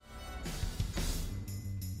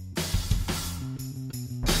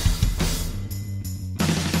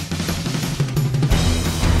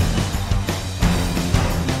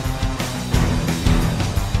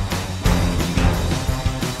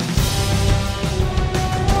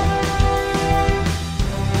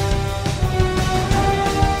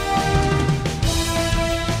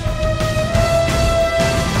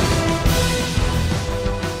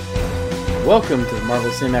Welcome to the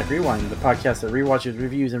Marvel Cinematic Rewind, the podcast that rewatches,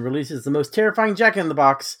 reviews, and releases the most terrifying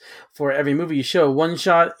jack-in-the-box for every movie, show,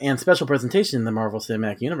 one-shot, and special presentation in the Marvel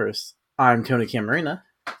Cinematic Universe. I'm Tony Camarena.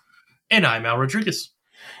 And I'm Al Rodriguez.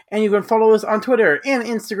 And you can follow us on Twitter and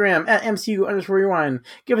Instagram at MCU_Rewind.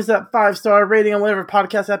 Give us that 5-star rating on whatever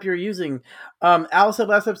podcast app you're using. Al said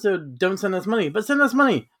last episode, don't send us money, but send us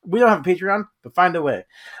money. We don't have a Patreon, but find a way.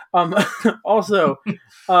 Also,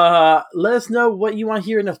 let us know what you want to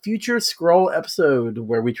hear in a future Scroll episode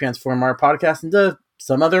where we transform our podcast into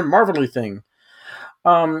some other Marvel-y thing.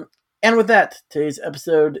 And with that, today's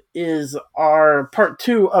episode is our part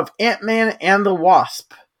 2 of Ant-Man and the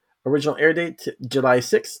Wasp. Original air date, July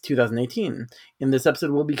 6, 2018. In this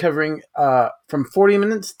episode, we'll be covering from 40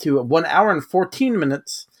 minutes to 1 hour and 14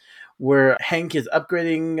 minutes, where Hank is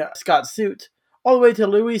upgrading Scott's suit, all the way to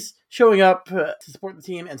Luis showing up to support the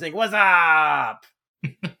team and saying, "What's up?"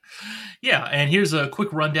 Yeah, and here's a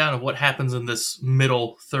quick rundown of what happens in this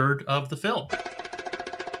middle third of the film.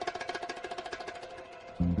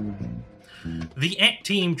 The Ant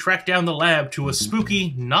team track down the lab to a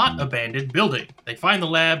spooky, not abandoned building. They find the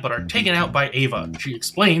lab but are taken out by Ava. She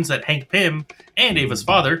explains that Hank Pym and Ava's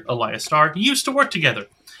father, Elias Starr, used to work together.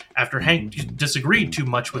 After Hank disagreed too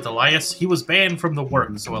much with Elias, he was banned from the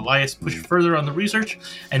work, so Elias pushed further on the research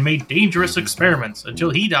and made dangerous experiments until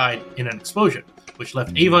he died in an explosion, which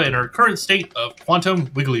left Ava in her current state of quantum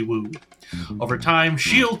wiggly woo. Over time,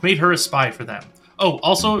 S.H.I.E.L.D. made her a spy for them. Oh,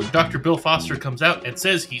 also, Dr. Bill Foster comes out and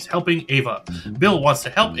says he's helping Ava. Bill wants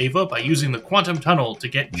to help Ava by using the quantum tunnel to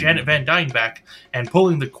get Janet Van Dyne back and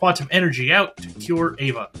pulling the quantum energy out to cure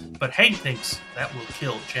Ava. But Hank thinks that will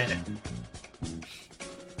kill Janet.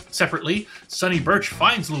 Separately, Sonny Birch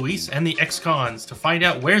finds Luis and the ex-cons to find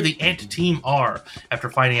out where the Ant team are.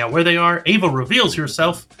 After finding out where they are, Ava reveals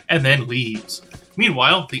herself and then leaves.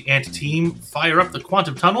 Meanwhile, the Ant team fire up the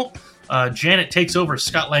quantum tunnel. Janet takes over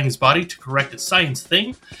Scott Lang's body to correct a science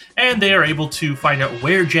thing, and they are able to find out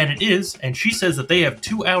where Janet is, and she says that they have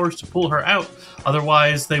 2 hours to pull her out,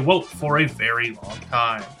 otherwise they won't for a very long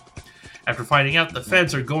time. After finding out the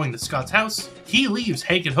feds are going to Scott's house, he leaves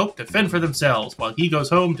Hank and Hope to fend for themselves, while he goes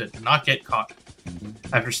home to not get caught.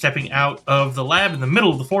 After stepping out of the lab in the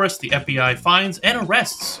middle of the forest, the FBI finds and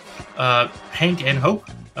arrests Hank and Hope,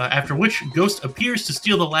 after which Ghost appears to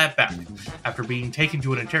steal the lab back. After being taken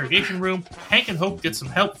to an interrogation room, Hank and Hope get some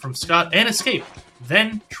help from Scott and escape,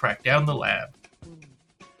 then track down the lab.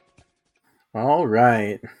 All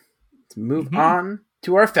right. Let's move on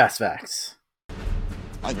to our fast facts.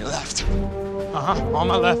 On your left. On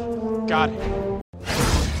my left. Got it.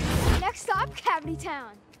 Next stop, Cavity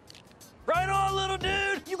Town. Right on, little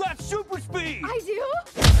dude! You got super speed! I do?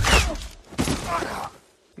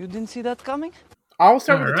 You didn't see that coming? I'll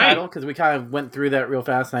start with the title, because we kind of went through that real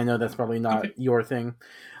fast, and I know that's probably not your thing.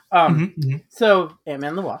 So, Ant-Man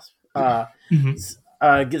and the Wasp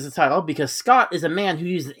gives the title because Scott is a man who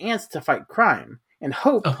uses ants to fight crime, and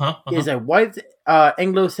Hope is a white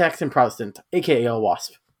Anglo-Saxon Protestant, a.k.a. a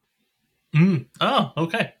wasp. Oh,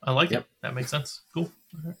 okay. I like it. That makes sense. Cool.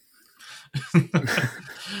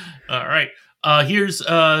 All right. Here's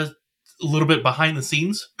a little bit behind the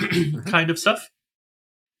scenes kind of stuff.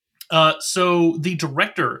 So the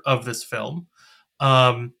director of this film,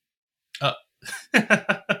 I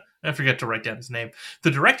forget to write down his name.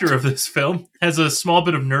 The director of this film has a small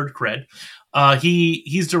bit of nerd cred.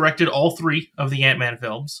 He's directed all 3 of the Ant-Man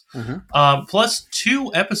films, plus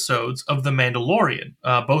 2 episodes of The Mandalorian,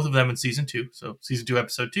 both of them in season 2. So season 2,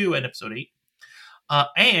 episode 2 and episode 8.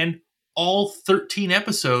 And all 13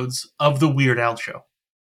 episodes of The Weird Al Show.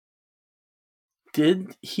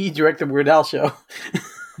 Did he direct The Weird Al Show?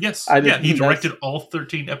 Yes. He directed all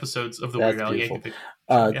 13 episodes of The Weird Al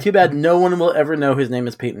Yankovic. Too bad no one will ever know his name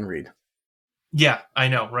is Peyton Reed. Yeah, I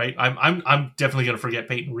know, right? I'm definitely gonna forget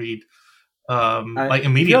Peyton Reed.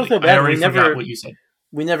 Immediately. So I already forgot what you said.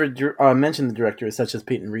 We never mentioned the director such as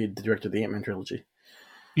Peyton Reed, the director of the Ant-Man trilogy.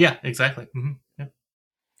 Yeah, exactly. Mm-hmm. Yeah.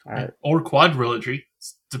 All right. Or quadrilogy,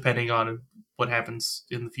 depending on what happens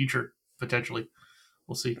in the future, potentially.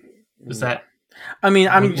 We'll see. Is that... I mean,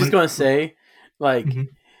 I'm just going to say,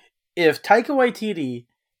 if Taika Waititi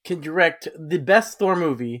can direct the best Thor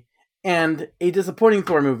movie and a disappointing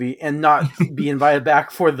Thor movie and not be invited back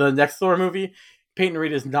for the next Thor movie, Peyton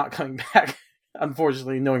Reed is not coming back,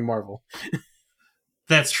 unfortunately, knowing Marvel.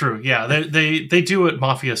 That's true, yeah. They do it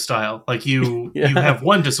Mafia style. Like, you have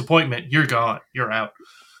one disappointment, you're gone. You're out.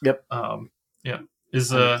 Yep. Yeah. Was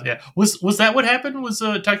that what happened? Was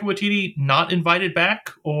Taika Waititi not invited back?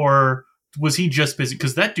 Or was he just busy?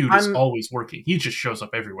 Because that dude is always working. He just shows up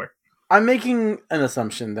everywhere. I'm making an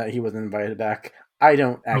assumption that he wasn't invited back. I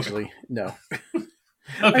don't actually know.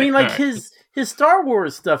 Okay, I mean, like, his Star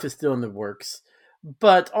Wars stuff is still in the works,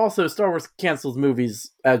 but also Star Wars cancels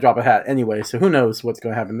movies at a drop of a hat anyway, so who knows what's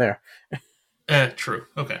going to happen there. True.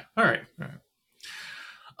 Okay. All right.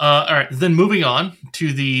 All right. Then moving on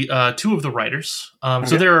to the two of the writers.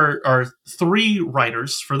 So there are three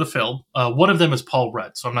writers for the film. One of them is Paul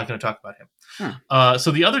Rudd, so I'm not going to talk about him.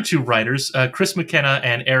 So the other two writers, Chris McKenna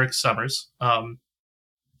and Eric Summers,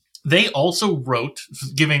 they also wrote,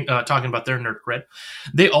 talking about their nerd cred,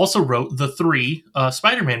 they also wrote the three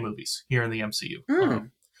Spider-Man movies here in the MCU.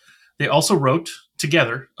 They also wrote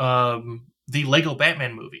together the Lego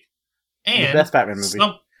Batman movie. And the best Batman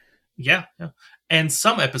movie. Yeah. And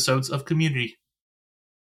some episodes of Community.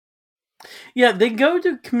 Yeah, they go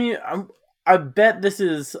to Community. I bet this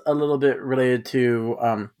is a little bit related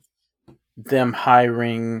to them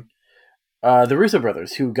hiring the Russo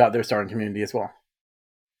brothers, who got their start in Community as well.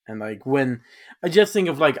 And like when I just think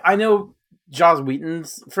of like, I know Joss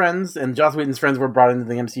Whedon's friends, and Joss Whedon's friends were brought into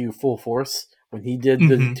the MCU full force when he did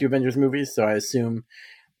the two Avengers movies. So I assume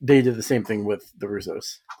they did the same thing with the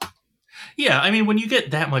Russos. Yeah, I mean, when you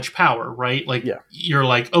get that much power, right? Like, you're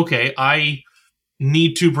like, okay, I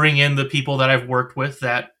need to bring in the people that I've worked with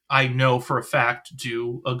that I know for a fact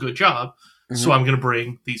do a good job. So I'm going to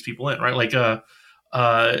bring these people in, right? Like,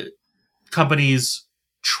 companies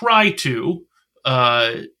try to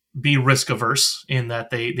be risk averse in that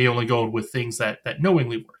they only go with things that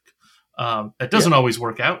knowingly work. That doesn't always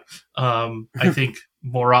work out. I think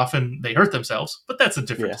more often they hurt themselves, but that's a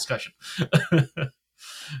different discussion.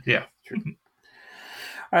 Yeah. All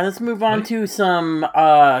right, let's move on to some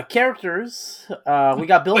characters. We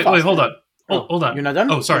got Bill Foster. Wait, hold on. Hold on. You're not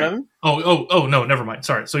done? Oh, sorry. Done? Oh, no, never mind.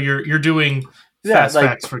 Sorry. So you're doing fast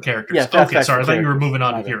facts for characters. Yeah, okay, sorry. I thought you were moving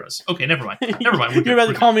on to heroes. Okay, never mind. Never mind. You're about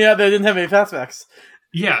to call me out that I didn't have any fast facts.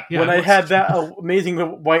 Yeah. When I had that amazing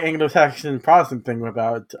white Anglo-Saxon Protestant thing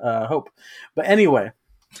about hope. But anyway,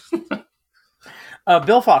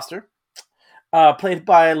 Bill Foster, played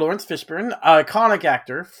by Lawrence Fishburne, iconic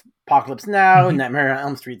actor, Apocalypse Now, Nightmare on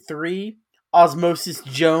Elm Street 3, Osmosis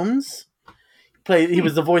Jones. He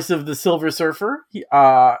was the voice of the Silver Surfer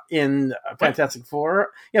in Fantastic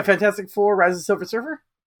Four. Yeah, Fantastic Four, Rise of the Silver Surfer.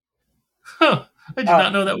 Huh. I did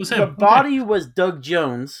not know that was him. The body was Doug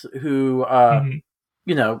Jones, who,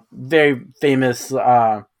 very famous,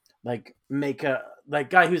 makeup, like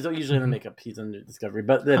guy who's usually in the makeup. He's under Discovery,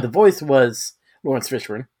 but the voice was Lawrence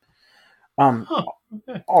Fishburne.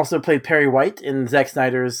 Also played Perry White in Zack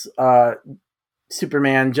Snyder's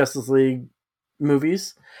Superman Justice League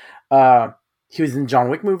movies. He was in John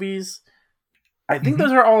Wick movies. I think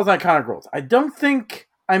those are all his iconic roles. I don't think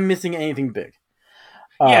I'm missing anything big.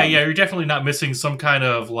 You're definitely not missing some kind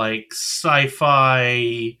of like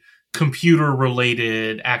sci-fi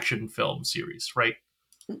computer-related action film series, right?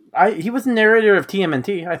 He was the narrator of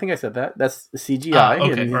TMNT. I think I said that. That's CGI.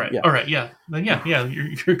 Okay, all right, yeah. Then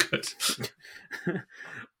you're good.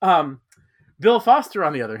 Bill Foster,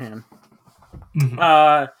 on the other hand,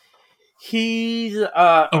 he's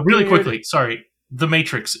really quickly. Sorry, The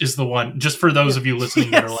Matrix is the one. Just for those of you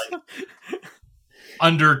listening that are like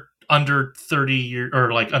under 30 years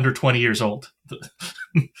or like under 20 years old.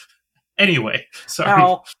 Anyway,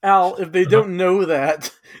 sorry, Al. If they don't know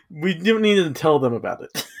that, we don't need to tell them about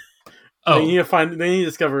it. They need to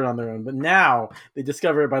discover it on their own. But now they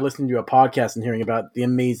discover it by listening to a podcast and hearing about the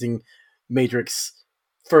amazing Matrix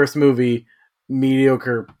first movie,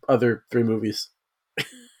 mediocre other three movies.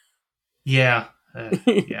 Yeah.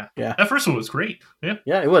 That first one was great.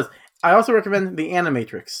 Yeah, it was. I also recommend the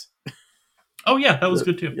Animatrix. Oh yeah, that was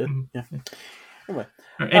good too. Yeah.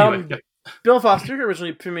 Anyway, Bill Foster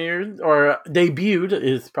originally premiered, or debuted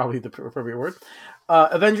is probably the appropriate word,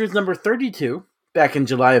 Avengers number 32 back in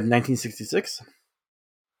July of 1966.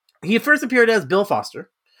 He first appeared as Bill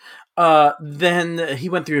Foster. Then he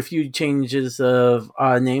went through a few changes of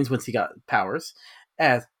names once he got powers,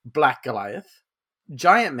 as Black Goliath,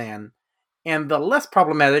 Giant Man, and the less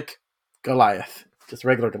problematic Goliath, just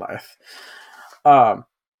regular Goliath.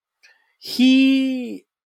 He,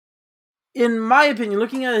 in my opinion,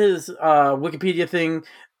 looking at his Wikipedia thing,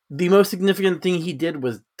 the most significant thing he did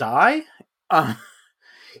was die.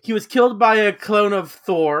 He was killed by a clone of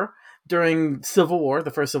Thor during Civil War,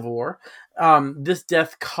 the first Civil War. This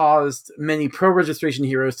death caused many pro-registration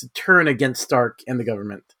heroes to turn against Stark and the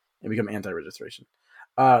government and become anti-registration,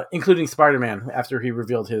 including Spider-Man after he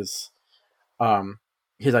revealed his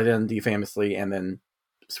identity famously and then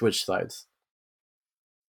switched sides.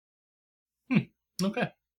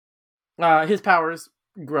 Okay. His powers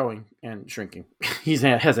growing and shrinking. He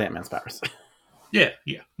has Ant-Man's powers. Yeah.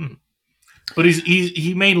 But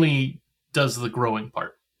he mainly does the growing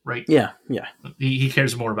part, right? Yeah. He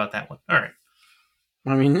cares more about that one. All right.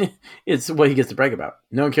 I mean, it's what he gets to brag about.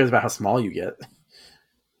 No one cares about how small you get.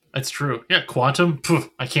 That's true. Yeah, quantum. Poof,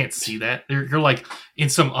 I can't see that. You're like in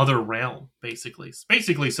some other realm, basically. It's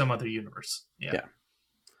basically some other universe. Yeah.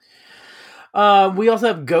 We also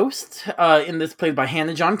have Ghost in this, played by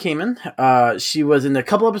Hannah John Kamen. She was in a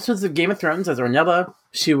couple episodes of Game of Thrones as Ornella.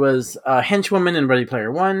 She was a henchwoman in Ready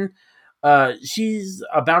Player One. She's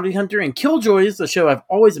a bounty hunter in Killjoys, a show I've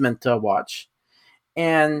always meant to watch.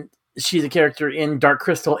 And she's a character in Dark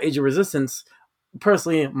Crystal: Age of Resistance.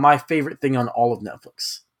 Personally, my favorite thing on all of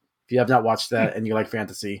Netflix. If you have not watched that and you like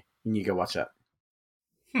fantasy, you need to go watch that.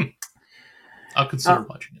 I'll consider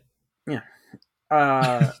watching it.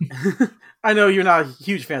 Yeah. I know you're not a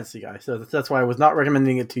huge fantasy guy, so that's why I was not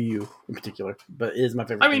recommending it to you in particular, but it is my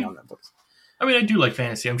favorite thing on Netflix. I mean, I do like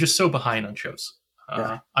fantasy. I'm just so behind on shows.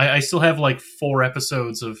 I still have like 4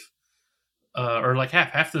 episodes of, or like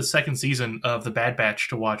half the second season of The Bad Batch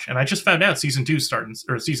to watch, and I just found out season 3 is starting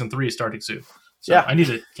soon. So I need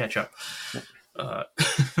to catch up.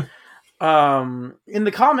 In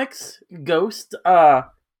the comics, Ghost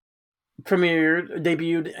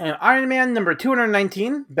debuted in Iron Man number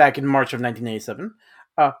 219 back in March of 1987,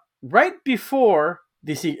 right before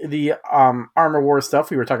the Armor War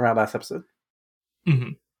stuff we were talking about last episode.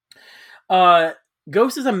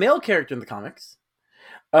 Ghost is a male character in the comics,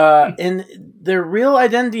 and their real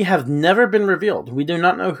identity have never been revealed. We do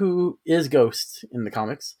not know who is Ghost in the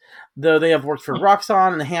comics, though they have worked for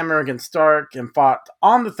Roxxon and Hammer against Stark and fought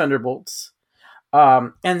on the Thunderbolts.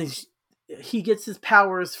 And he gets his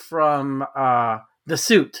powers from the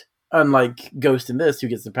suit, unlike Ghost in this, who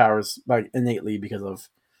gets the powers like innately because of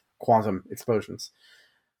quantum explosions.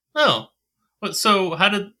 Oh, but so how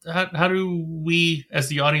do we as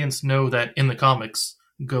the audience know that in the comics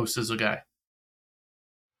Ghost is a guy?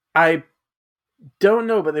 I don't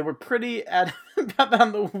know, but they were pretty adamant about that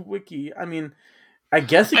on the wiki. I mean, I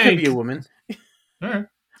guess it could be a woman. All right.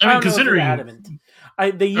 I mean, considering adamant,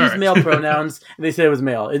 they used male pronouns and they said it was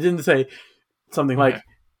male. It didn't say something like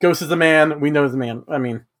Ghost is a man. We know it's a man. I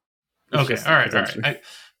mean, okay, all right.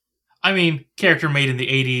 I mean, character made in the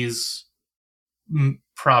 80s,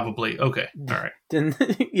 probably. Okay, all right.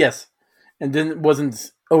 Yes, and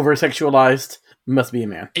wasn't over sexualized. Must be a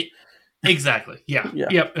man. Exactly. Yeah.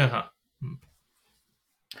 Yep.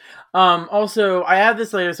 Also, I add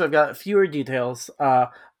this later, so I've got fewer details.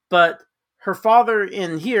 But her father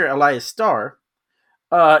in here, Elias Starr,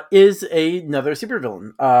 is another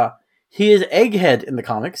supervillain. He is Egghead in the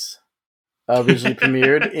comics. Originally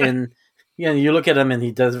premiered in, you look at him and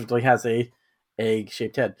he definitely has a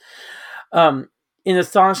egg-shaped head. In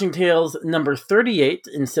Astonishing Tales number 38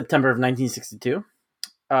 in September of 1962,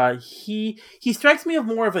 he strikes me as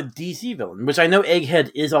more of a DC villain, which I know Egghead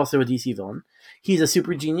is also a DC villain. He's a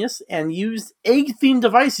super genius and used egg-themed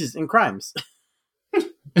devices in crimes.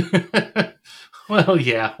 Well,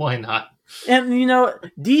 yeah, why not? And,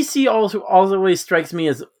 DC also always strikes me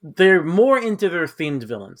as they're more into their themed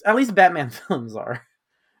villains. At least Batman films are,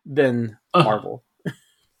 than Marvel.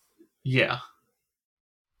 Yeah.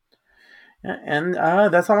 And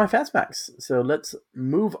that's all my fast facts. So let's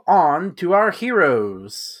move on to our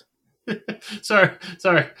heroes. Sorry.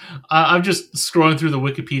 I'm just scrolling through the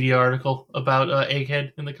Wikipedia article about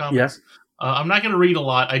Egghead in the comics. Yeah. I'm not going to read a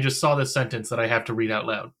lot. I just saw this sentence that I have to read out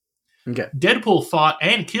loud. Okay. Deadpool fought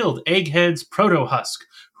and killed Egghead's proto-husk,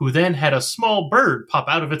 who then had a small bird pop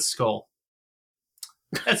out of its skull.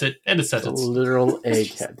 That's it. End of sentence. A literal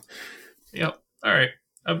egghead. Yep. All right.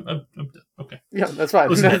 I'm okay. Yeah, that's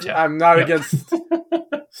fine. I'm not against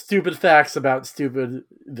stupid facts about stupid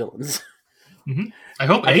villains. Mm-hmm. I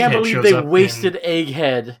hope I can't believe they wasted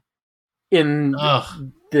Egghead in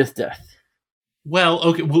this death. Well,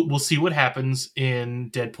 okay, we'll see what happens in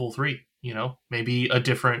Deadpool 3. Maybe a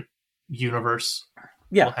different universe.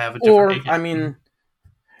 Yeah, will have a different Egghead. I mean,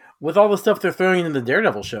 with all the stuff they're throwing in the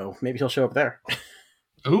Daredevil show, maybe he'll show up there.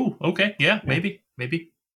 Ooh, okay, yeah, maybe.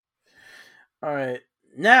 All right,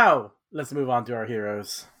 now let's move on to our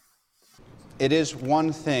heroes. It is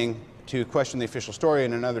one thing to question the official story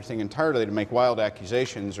and another thing entirely to make wild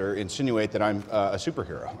accusations or insinuate that I'm a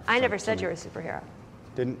superhero. I never said you were a superhero.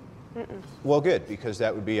 Didn't? Mm-mm. Well, good, because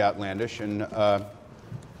that would be outlandish and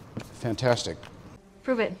fantastic.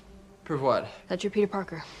 Prove it. Prove what? That you're Peter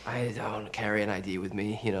Parker. I don't carry an ID with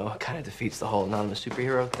me, it kind of defeats the whole anonymous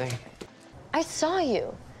superhero thing. I saw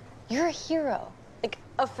you. You're a hero. Like,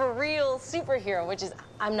 a for real superhero, which is,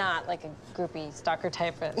 I'm not like a groupie stalker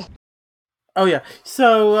type. Oh, yeah.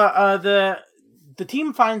 So, the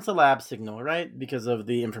team finds the lab signal, right? Because of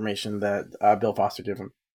the information that Bill Foster gave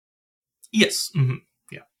him. Yes. Mm-hmm.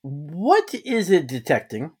 Yeah. What is it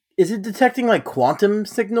detecting? Is it detecting, like, quantum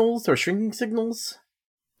signals or shrinking signals?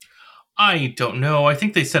 I don't know. I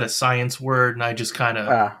think they said a science word, and I just kind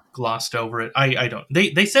of glossed over it. I don't.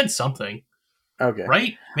 They said something. Okay.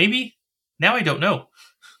 Right? Maybe? Now I don't know.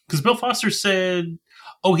 Because Bill Foster said,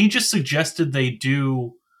 he just suggested they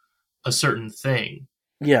do a certain thing.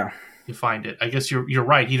 Yeah. You find it. I guess you're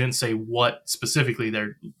right. He didn't say what specifically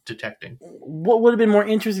they're detecting. What would have been more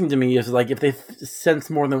interesting to me is like if they sensed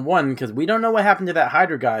more than one, because we don't know what happened to that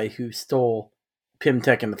Hydra guy who stole Pym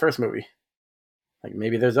Tech in the first movie. Like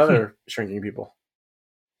maybe there's other shrinking people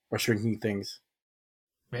or shrinking things.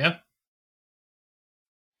 Yeah.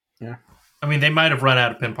 Yeah. I mean, they might have run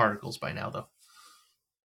out of Pym particles by now, though.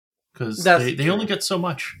 Because they only get so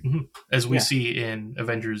much, as we see in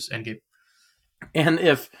Avengers Endgame. And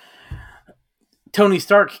if Tony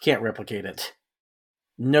Stark can't replicate it,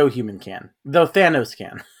 no human can. Though Thanos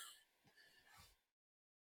can.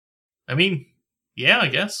 I mean, yeah, I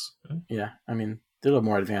guess. Yeah, I mean, they're a little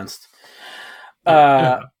more advanced.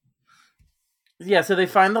 Yeah. Yeah, so they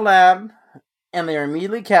find the lab, and they are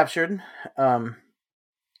immediately captured,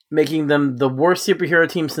 making them the worst superhero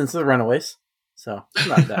team since the Runaways. So, it's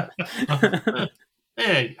not bad.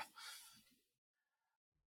 Hey.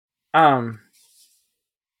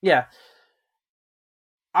 Yeah.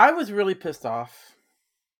 I was really pissed off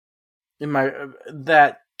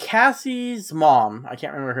that Cassie's mom, I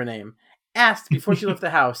can't remember her name, asked before she left the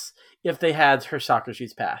house if they had her soccer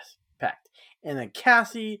shoes packed. And then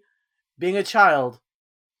Cassie, being a child,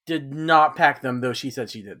 did not pack them, though she said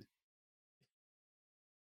she did.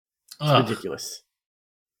 It's ridiculous.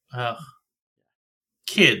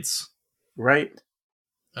 Kids. Right?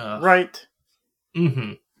 Right.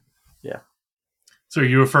 Mm-hmm. Yeah. So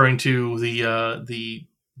you're referring to the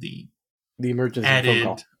emergency added,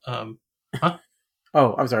 phone call.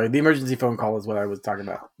 Oh, I'm sorry. The emergency phone call is what I was talking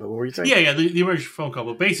about. But what were you saying? Yeah, the emergency phone call.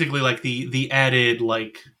 But basically, like the added,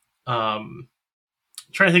 like,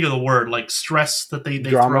 trying to think of the word, like stress that they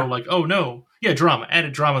throw, like, oh no, yeah, drama,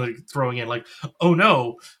 added drama they're throwing in, like, oh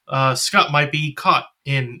no, Scott might be caught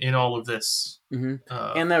in all of this. Mm-hmm.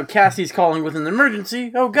 And now Cassie's calling with an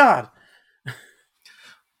emergency. Oh God.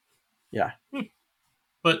 Yeah.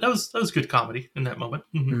 But that was good comedy in that moment.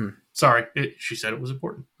 Mm-hmm. Mm-hmm. Sorry, she said it was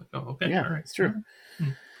important. Like, oh, okay, yeah, all right, it's true.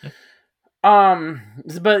 Mm-hmm. Yeah.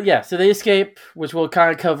 But yeah, so they escape, which we'll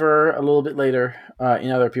kind of cover a little bit later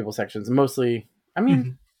in other people's sections. Mostly, I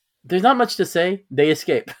mean, there's not much to say. They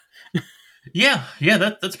escape. yeah,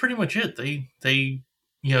 that's pretty much it. They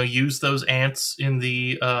use those ants in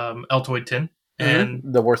the Altoid tin and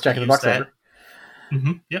the worst Jack in the Box ever.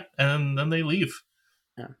 Mm-hmm. Yeah, and then they leave.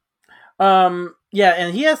 Yeah. Yeah,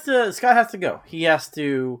 and Scott has to go. He has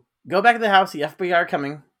to go back to the house. The FBI are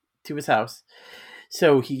coming to his house.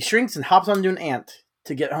 So he shrinks and hops onto an ant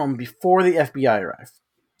to get home before the FBI arrive.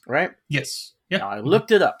 Right? Yes. Yeah. Now, I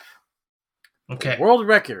looked it up. Okay. The world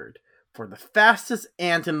record for the fastest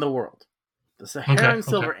ant in the world, the Saharan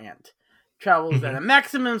silver ant, travels at a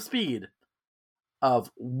maximum speed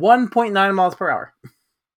of 1.9 miles per hour.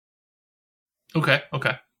 Okay.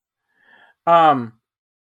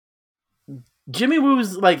 Jimmy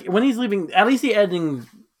Woo's, like, when he's leaving, at least the editing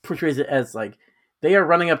portrays it as, like, they are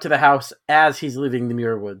running up to the house as he's leaving the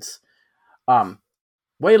Muir Woods.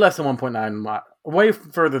 Way less than 1.9 miles, way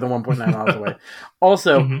further than 1.9 miles away.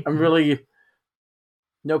 Also, I'm really,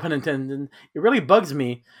 no pun intended, it really bugs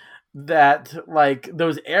me that, like,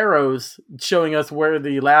 those arrows showing us where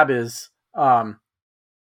the lab is, that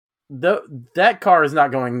car is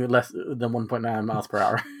not going less than 1.9 miles per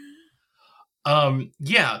hour.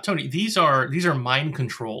 Yeah, Tony, these are mind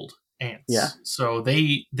controlled ants. Yeah. So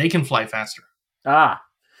they can fly faster.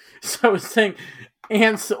 So I was saying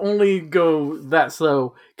ants only go that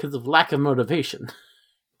slow because of lack of motivation.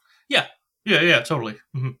 Yeah, totally.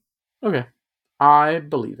 Mm-hmm. Okay. I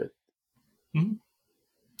believe it. Mm-hmm.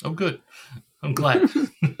 Oh, good. I'm glad.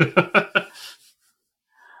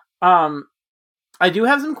 I do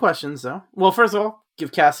have some questions, though. Well, first of all,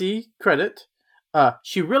 give Cassie credit.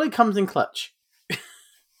 She really comes in clutch.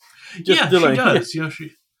 She does.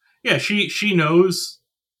 She knows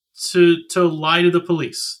to lie to the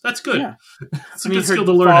police. That's good. Yeah. It's a good skill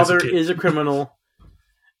to learn as a kid. Her father is a criminal,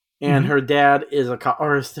 and her dad is a cop,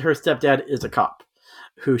 or her stepdad is a cop,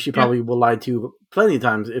 who she probably will lie to plenty of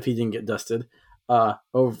times if he didn't get dusted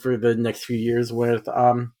over the next few years with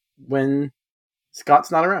when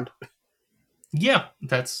Scott's not around. Yeah,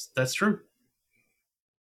 that's true.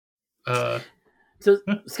 So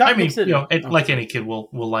Scott, like any kid will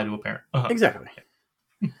lie to a parent. Exactly.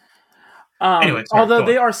 Anyway, although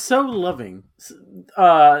they are so loving,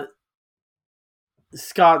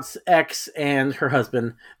 Scott's ex and her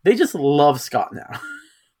husband, they just love Scott now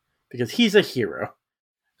because he's a hero.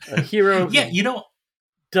 A hero. Yeah,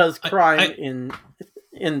 does crime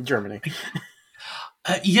in Germany.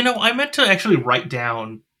 I meant to actually write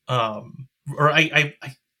down, or I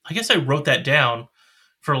guess I wrote that down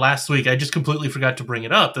for last week. I just completely forgot to bring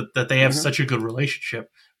it up that they have such a good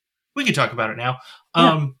relationship. We can talk about it now.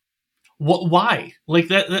 Yeah. Why? Like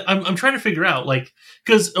that I'm trying to figure out, like,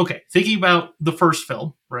 because thinking about the first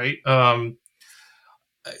film, right?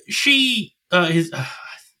 She I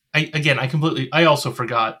also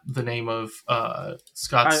forgot the name of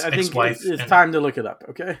Scott's ex-wife. I think it's time to look it up.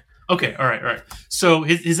 Okay. Okay. All right. So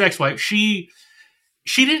his ex-wife, she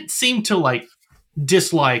didn't seem to like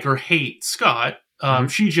dislike or hate Scott.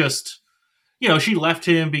 She just, she left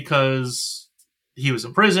him because he was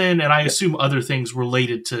in prison, and I assume other things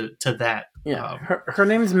related to that. Yeah. Her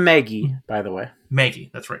name's Maggie, by the way.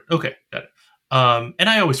 Maggie, that's right. Okay, got it. And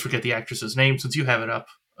I always forget the actress's name since you have it up.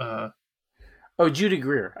 Judy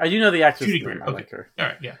Greer. I do know the actress. Judy Greer. I Okay. like her. All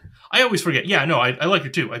right, yeah. I always forget. Yeah, no, I like her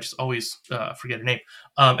too. I just always forget her name.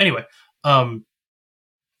 Anyway,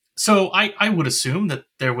 so I would assume that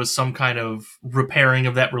there was some kind of repairing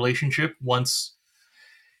of that relationship once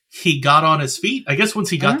he got on his feet. I guess once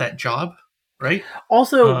he got that job, right?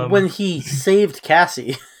 Also, when he saved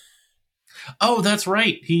Cassie. Oh, that's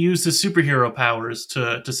right. He used his superhero powers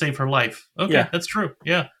to save her life. Okay, that's true.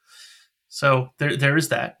 Yeah. So there is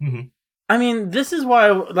that. Mm-hmm. I mean, this is why,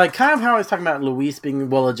 like, kind of how I was talking about Luis being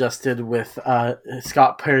well adjusted with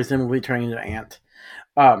Scott presumably turning into Ant.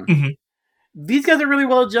 These guys are really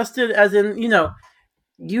well adjusted, as in,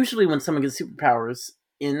 usually when someone gets superpowers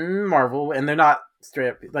in Marvel, and they're not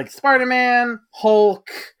straight up, like Spider-Man, Hulk,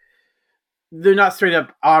 they're not straight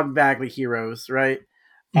up automatically heroes, right?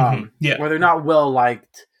 Where they're not well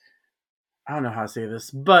liked. I don't know how to say this,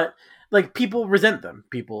 but like people resent them.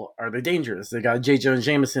 Are they dangerous? They got J. Jonah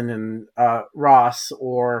Jameson and Ross,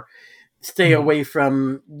 or stay away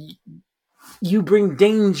from. You bring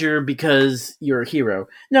danger because you're a hero.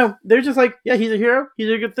 No, they're just like, yeah, he's a hero. He's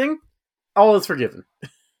a good thing. All is forgiven.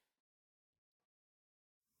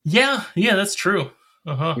 Yeah, that's true.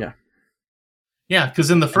 Yeah,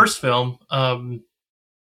 because in the first film,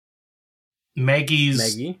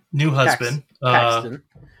 Maggie's new husband, Paxton.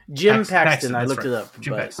 Jim Paxton. I looked right. it up.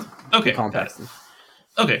 Jim Paxton. Okay, call him Paxton.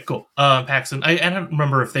 Okay, cool. Paxton. I don't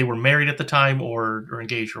remember if they were married at the time or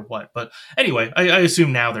engaged or what, but anyway, I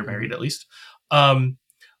assume now they're married at least.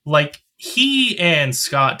 Like he and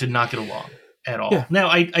Scott did not get along at all. Yeah. Now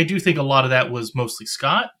I do think a lot of that was mostly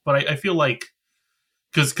Scott, but I feel like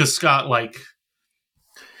because Scott, like,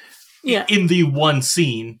 in the one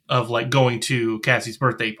scene of like going to Cassie's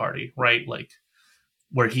birthday party, right, like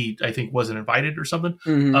where he, I think, wasn't invited or something.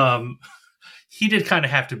 He did kind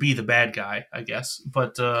of have to be the bad guy, I guess.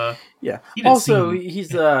 But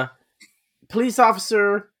he's a police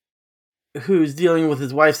officer who's dealing with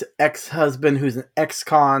his wife's ex-husband, who's an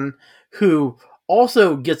ex-con, who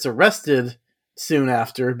also gets arrested soon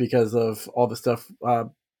after because of all the stuff,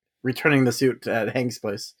 returning the suit at Hank's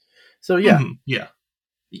place. So he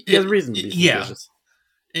has reason to be suspicious.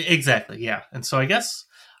 Exactly. Yeah, and so I guess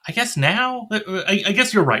now, I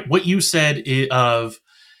guess you're right. What you said of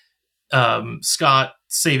Scott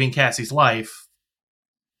saving Cassie's life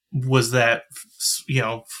was that,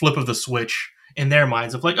 flip of the switch in their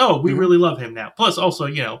minds of like, oh, we really love him now. Plus, also,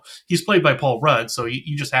 he's played by Paul Rudd, so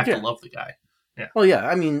you just have to love the guy. Yeah. Well, yeah.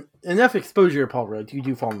 I mean, enough exposure to Paul Rudd, you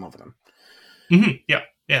do fall in love with him. Mm-hmm. Yeah.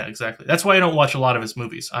 Yeah. Exactly. That's why I don't watch a lot of his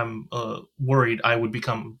movies. I'm worried I would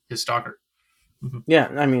become his stalker. Mm-hmm. Yeah.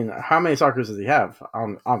 I mean, how many stalkers does he have?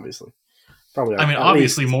 Obviously, probably. I mean,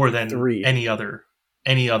 obviously more than 3. any other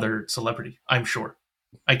celebrity. I'm sure.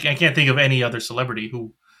 I can't think of any other celebrity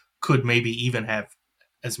who could maybe even have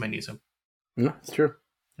as many as him. No, it's true.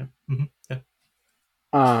 Yeah. Mm-hmm.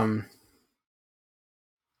 Yeah.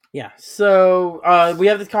 Yeah. So we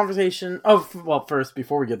have this conversation. Oh, well, first,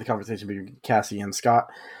 before we get the conversation between Cassie and Scott,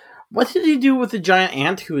 what did he do with the giant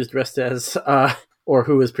ant who was dressed as, or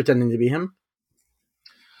who was pretending to be him?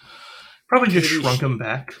 Probably just shrunk him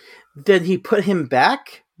back. Did he put him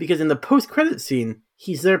back? Because in the post-credit scene,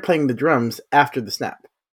 he's there playing the drums after the snap.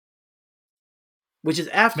 Which is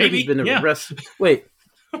after he's been arrested. Wait,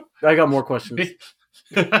 I got more questions.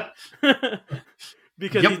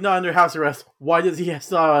 Because he's not under house arrest. Why does he have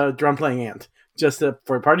a drum playing ant? Just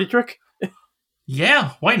for a party trick?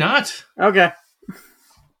 Yeah, why not? Okay.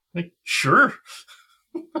 Like, sure.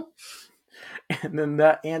 And then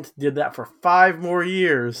that ant did that for 5 more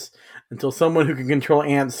years until someone who can control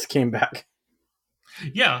ants came back.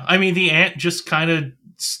 Yeah, I mean, the ant just kind of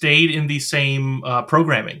stayed in the same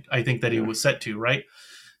programming, I think, that he was set to, right?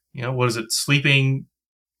 What is it? Sleeping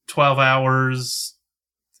 12 hours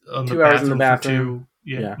on 2 hours in the bathroom.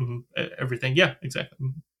 yeah. Everything. Yeah, exactly.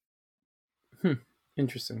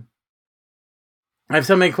 Interesting. I have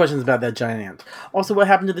so many questions about that giant ant. Also, what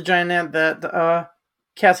happened to the giant ant that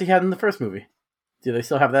Cassie had in the first movie? Do they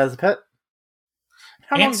still have that as a pet?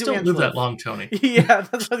 How Ants do don't ants live that long, Tony. Yeah,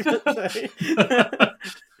 that's what I was going to say.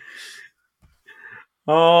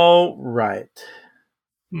 All right.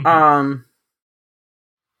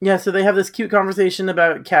 Yeah, so they have this cute conversation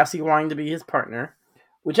about Cassie wanting to be his partner,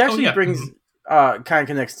 which actually brings kind of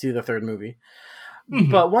connects to the third movie.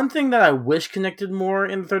 But one thing that I wish connected more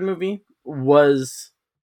in the third movie was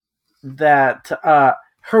that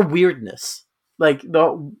her weirdness, like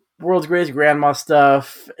the world's greatest grandma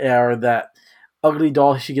stuff, or that ugly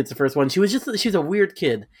doll she gets the first one. She's a weird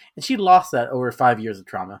kid, and she lost that over 5 years of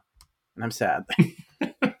trauma, and I'm sad.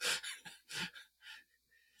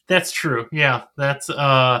 That's true. Yeah, that's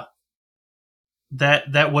that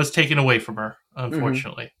was taken away from her,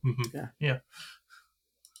 unfortunately. Yeah.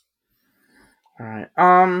 All right.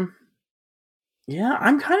 Yeah,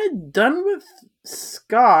 I'm kind of done with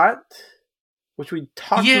Scott, which we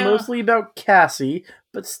talked mostly about Cassie,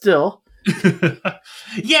 but still.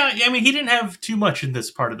 Yeah, I mean, he didn't have too much in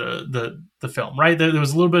this part of the film, right? There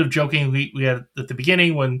was a little bit of joking we had at the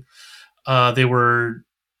beginning when they were,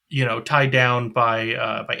 tied down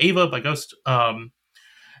by Ava, by Ghost. And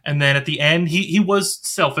then at the end, he was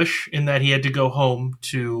selfish in that he had to go home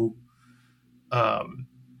to,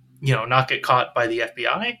 not get caught by the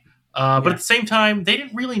FBI. But at the same time, they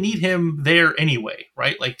didn't really need him there anyway,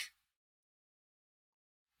 right? Like,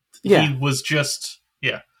 he was just,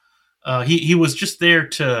 he was just there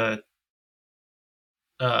to,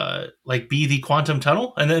 be the quantum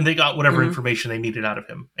tunnel, and then they got whatever information they needed out of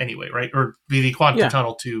him anyway, right? Or be the quantum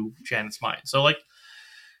tunnel to Janet's mind. So,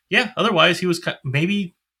 otherwise he was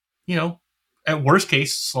maybe, at worst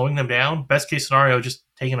case, slowing them down. Best case scenario, just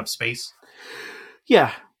taking up space.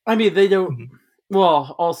 Yeah. I mean, they don't...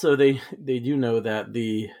 Well, also, they do know that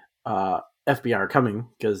the FBI are coming,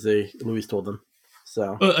 because Louis told them.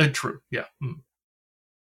 So true, yeah. All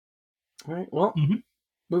right, well,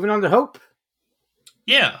 moving on to Hope.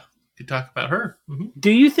 Yeah, could talk about her.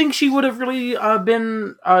 Do you think she would have really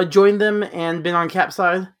been joined them and been on Cap's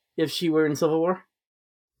side if she were in Civil War?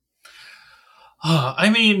 I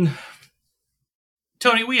mean,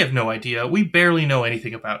 Tony, we have no idea. We barely know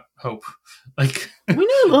anything about Hope. We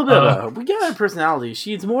know a little bit about Hope. We get her personality.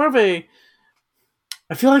 She's more of a...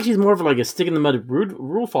 I feel like she's more of a stick in the mud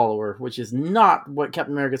rule follower, which is not what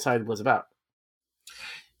Captain America's side was about.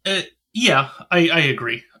 Yeah, I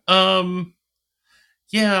agree.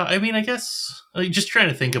 Yeah, I mean, I guess just trying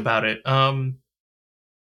to think about it.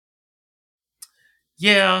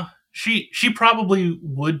 Yeah, she probably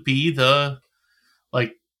would be the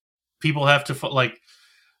people have to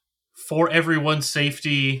for everyone's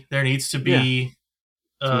safety. There needs to be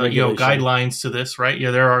guidelines to this, right?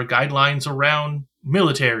 Yeah, there are guidelines around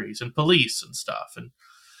militaries and police and stuff, and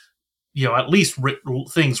at least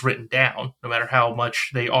things written down, no matter how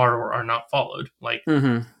much they are or are not followed.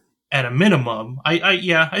 At a minimum, I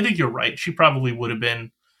think you're right. She probably would have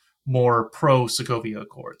been more pro Sokovia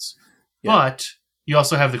Accords, but you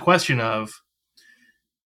also have the question of,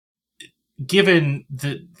 given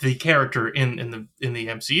the character in the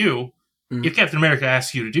MCU, if Captain America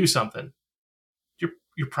asks you to do something,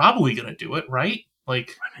 you're probably going to do it, right?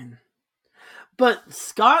 But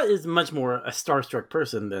Scott is much more a starstruck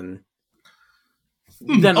person than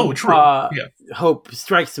true. Hope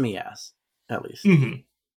strikes me as, at least.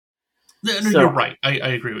 You're right. I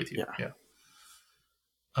agree with you.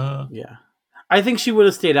 Yeah. I think she would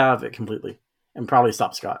have stayed out of it completely and probably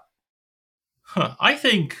stopped Scott. I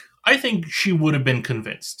think she would have been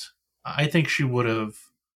convinced. I think she would have.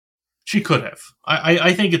 She could have.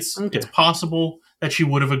 I think it's possible that she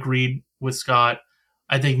would have agreed with Scott.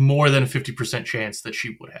 I think more than a 50% chance that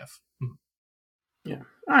she would have. Yeah.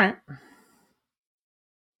 All right.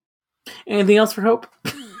 Anything else for Hope?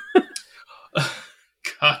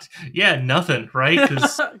 God, yeah, nothing, right?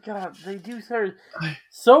 God, they do her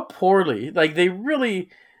so poorly. They really,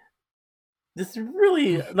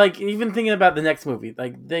 even thinking about the next movie,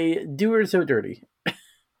 they do her so dirty.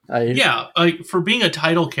 For being a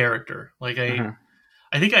title character,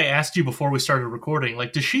 I think I asked you before we started recording,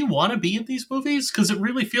 does she want to be in these movies? Because it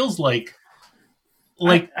really feels like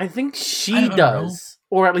I think she does,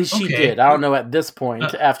 or at least she did. I don't know at this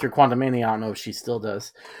point after Quantumania. I don't know if she still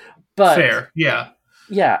does. But fair, yeah.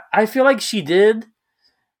 Yeah, I feel like she did,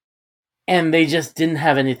 and they just didn't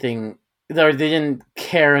have anything, or they didn't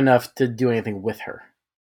care enough to do anything with her.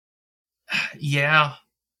 Yeah,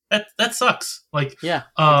 that sucks. Yeah,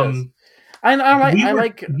 it does. I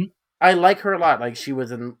like I like her a lot. Like, she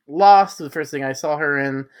was in Lost, the first thing I saw her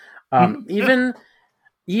in. Even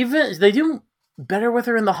they do better with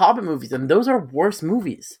her in the Hobbit movies, and those are worse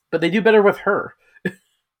movies, but they do better with her.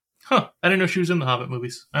 Huh. I didn't know she was in the Hobbit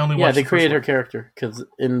movies. I only watched they created her character, because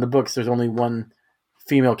in the books there's only one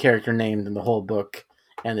female character named in the whole book,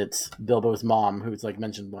 and it's Bilbo's mom, who's like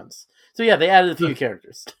mentioned once. So yeah, they added a few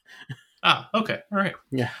characters. Okay. All right.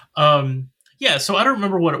 Yeah. Yeah, so I don't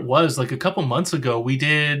remember what it was. Like a couple months ago, we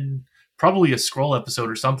did probably a scroll episode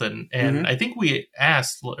or something, and I think we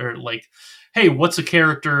asked, or like, hey, what's a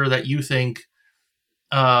character that you think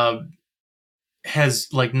has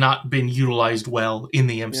like not been utilized well in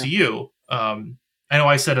the MCU? I know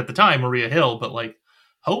I said at the time Maria Hill, but like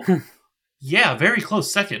Hope, yeah, very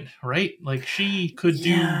close second, right? Like she could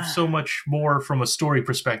do so much more from a story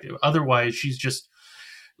perspective. Otherwise, she's just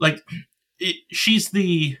like she's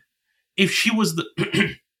the. If she was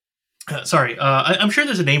the sorry, I'm sure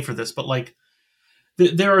there's a name for this, but like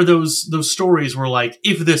there are those stories where like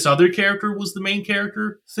if this other character was the main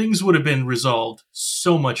character, things would have been resolved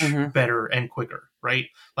so much better and quicker, right?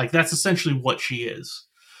 Like that's essentially what she is,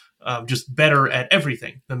 just better at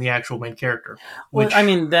everything than the actual main character. Well, I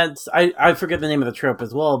mean, that's I forget the name of the trope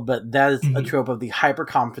as well, but that is a trope of the hyper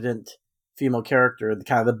confident female character, the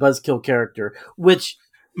kind of the buzzkill character, which.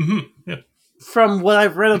 Yeah. From what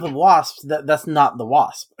I've read of the Wasp, that's not the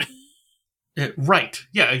Wasp. Right.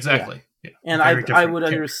 Yeah, exactly. Yeah. And I would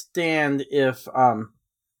understand if I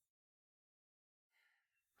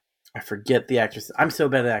forget the actress. I'm so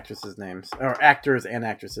bad at actresses' names. Or actors and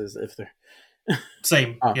actresses, if they're...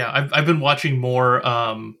 Same. Yeah, I've been watching more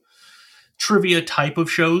trivia type of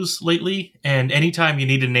shows lately, and anytime you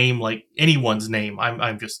need to name like anyone's name,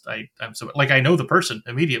 I'm so like I know the person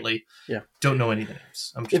immediately. Yeah, don't know any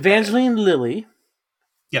names. I'm just Evangeline Lilly.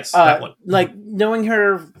 Yes, that one. Like knowing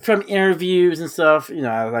her from interviews and stuff. You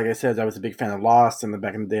know, like I said, I was a big fan of Lost, and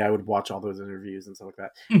back in the day, I would watch all those interviews and stuff like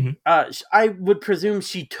that. I would presume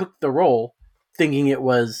she took the role thinking it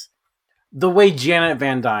was the way Janet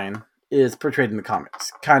Van Dyne is portrayed in the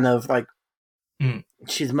comics, kind of like.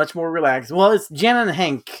 She's much more relaxed. Well, it's Janet and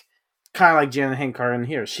Hank, kind of like Janet and Hank are in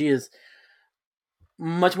here. She is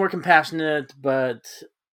much more compassionate, but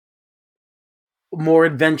more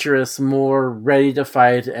adventurous, more ready to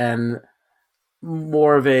fight, and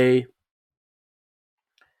more of a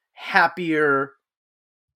happier,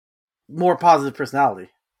 more positive personality.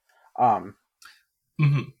 And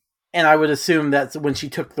I would assume that when she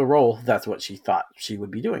took the role, that's what she thought she would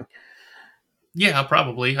be doing. Yeah,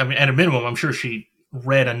 probably. I mean, at a minimum, I'm sure she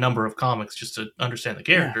read a number of comics just to understand the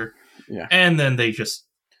character. Yeah. And then they just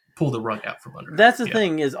pull the rug out from under her. That's the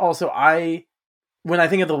thing is also when I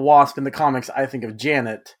think of the Wasp in the comics, I think of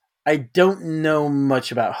Janet. I don't know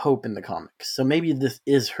much about Hope in the comics. So maybe this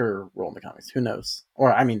is her role in the comics. Who knows?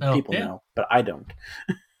 Or, I mean, people know, but I don't.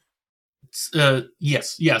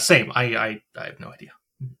 Yes. Yeah, same. I have no idea.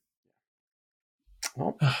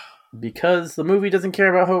 Well, because the movie doesn't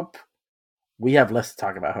care about Hope, we have less to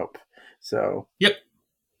talk about Hope. So yep,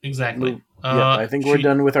 exactly. I think we're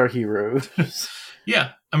done with our heroes.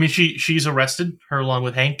 Yeah, I mean she's arrested, her along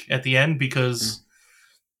with Hank at the end because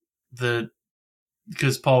Scott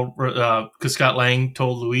Lang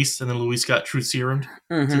told Luis, and then Luis got truth serumed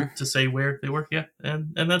to say where they were. Yeah,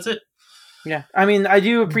 and that's it. Yeah, I mean I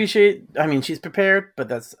do appreciate. I mean she's prepared, but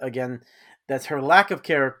that's her lack of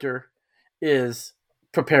character is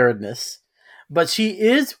preparedness. But she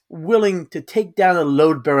is willing to take down a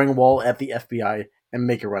load-bearing wall at the FBI and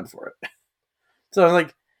make a run for it. So I'm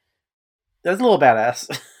like, that's a little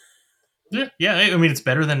badass. Yeah. I mean, it's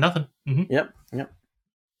better than nothing. Yep.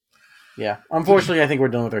 Yeah. Unfortunately, I think we're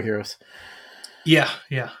done with our heroes. Yeah.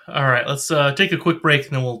 All right, let's take a quick break,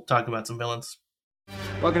 and then we'll talk about some villains.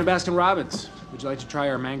 Welcome to Baskin Robbins. Would you like to try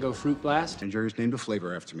our mango fruit blast? And Jerry's named a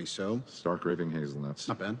flavor after me, so... Stark raving hazelnuts.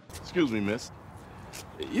 Not bad. Excuse me, miss.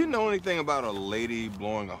 You know anything about a lady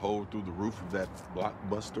blowing a hole through the roof of that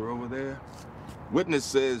Blockbuster over there? Witness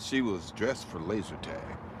says she was dressed for laser tag.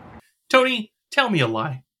 Tony, tell me a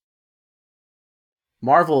lie.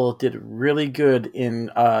 Marvel did really good in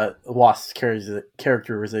Wasp's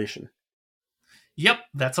characterization. Yep,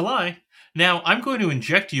 that's a lie. Now, I'm going to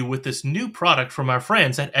inject you with this new product from our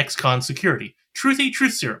friends at XCon Security. Truthy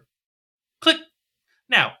Truth Serum. Click.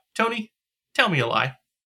 Now, Tony, tell me a lie.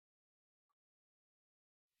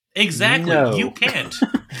 Exactly. No. You can't.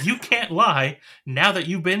 You can't lie now that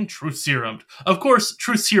you've been truth serumed. Of course,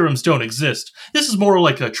 truth serums don't exist. This is more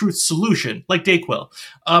like a truth solution, like Dayquil.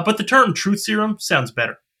 But the term truth serum sounds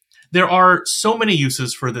better. There are so many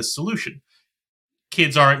uses for this solution.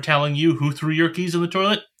 Kids aren't telling you who threw your keys in the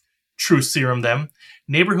toilet? Truth serum them.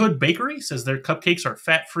 Neighborhood bakery says their cupcakes are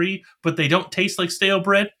fat-free, but they don't taste like stale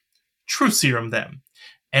bread. Truth serum them.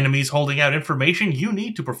 Enemies holding out information you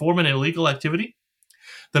need to perform an illegal activity.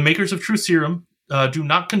 The makers of Truth serum do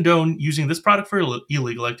not condone using this product for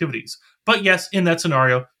illegal activities. But yes, in that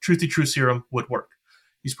scenario, Truthy Truth serum would work.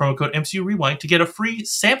 Use promo code MCU Rewind to get a free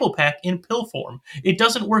sample pack in pill form. It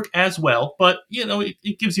doesn't work as well, but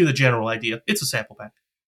it gives you the general idea. It's a sample pack.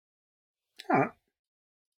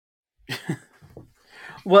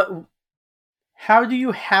 What? How do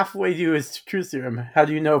you halfway do his truth serum? How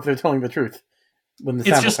do you know if they're telling the truth? When the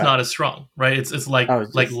it's just not as strong, right? It's like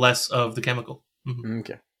less of the chemical. Mm-hmm.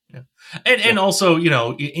 Okay. Yeah. And also,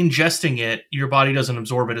 ingesting it, your body doesn't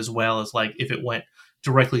absorb it as well as like if it went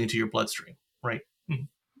directly into your bloodstream, right? Mm-hmm.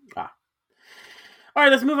 All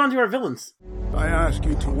right, let's move on to our villains. I ask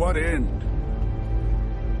you, to what end?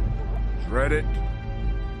 Dread it?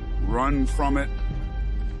 Run from it?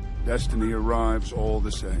 Destiny arrives all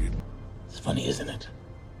the same. It's funny, isn't it?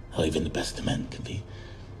 How even the best of men can be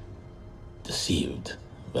deceived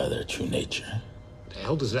by their true nature. What the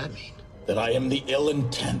hell does that mean? That I am the ill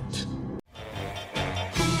intent.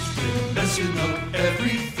 Who's been messing up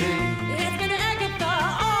everything? It's been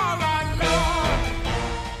Agatha all along.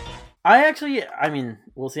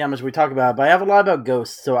 We'll see how much we talk about it, but I have a lot about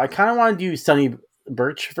ghosts, so I kind of want to do Sonny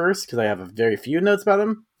Birch first, because I have a very few notes about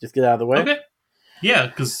him. Just get out of the way. Okay. Yeah,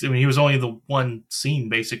 because he was only the one scene,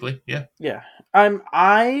 basically. Yeah. Yeah.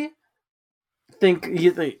 I think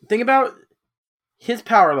about his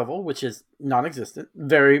power level, which is non-existent.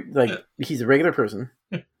 Very he's a regular person.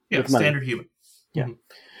 Yeah, standard human. Yeah.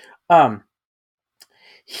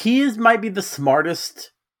 He might be the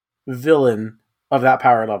smartest villain of that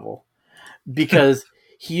power level, because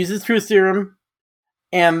he uses Truth Serum,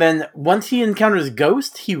 and then once he encounters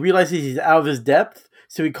Ghost, he realizes he's out of his depth,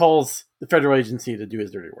 so he calls the federal agency to do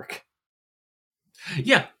his dirty work.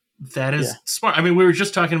 Yeah, that is smart. We were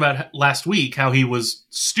just talking about last week how he was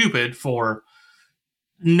stupid for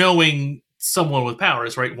knowing someone with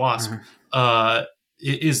powers, right? Wasp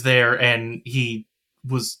is there, and he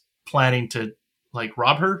was planning to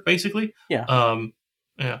rob her, basically. Yeah.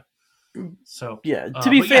 Yeah. So to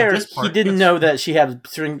be fair, he didn't know that she had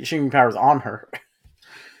shrinking powers on her.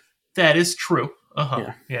 That is true.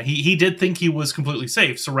 Yeah. He did think he was completely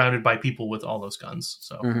safe, surrounded by people with all those guns.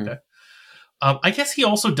 So okay. I guess he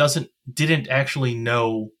also didn't actually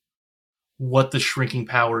know what the shrinking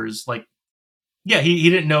powers like. Yeah, he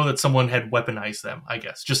didn't know that someone had weaponized them. I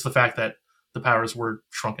guess just the fact that the powers were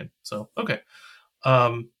shrunken. So okay.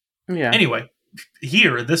 Anyway,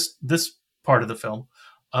 here this part of the film,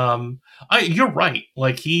 you're right.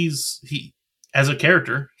 Like he as a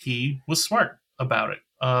character, he was smart about it.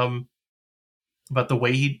 About the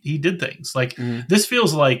way he did things. This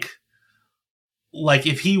feels like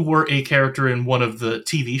if he were a character in one of the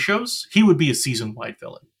TV shows, he would be a season-wide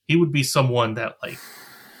villain. He would be someone that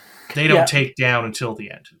they don't take down until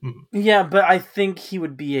the end. Mm-hmm. Yeah, but I think he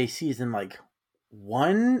would be a season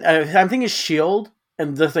 1. I'm thinking S.H.I.E.L.D.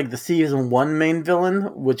 and just the season 1 main villain,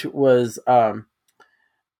 which was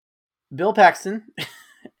Bill Paxton,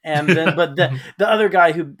 and then but the other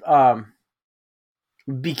guy who got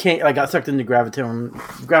sucked into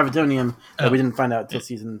gravitonium that we didn't find out until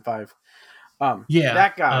season 5.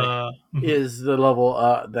 That guy is the level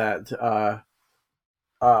that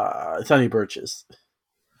Sonny Birch is.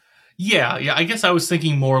 Yeah. I guess I was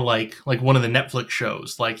thinking more like one of the Netflix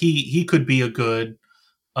shows. He could be a good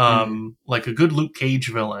a good Luke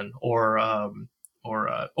Cage villain, or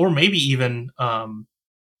maybe even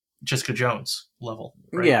Jessica Jones level.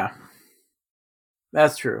 Right? Yeah,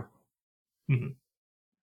 that's true. Mm-hmm.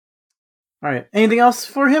 All right. Anything else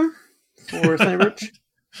for him? For Sonny Birch?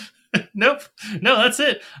 Nope. No, that's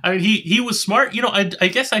it. He was smart. I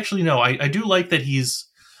guess actually no. I do like that he's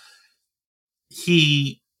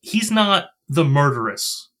not the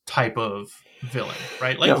murderous type of villain,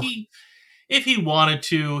 right? If he wanted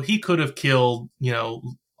to, he could have killed,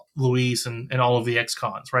 Luis and all of the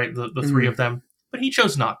ex-cons, right? The three of them, but he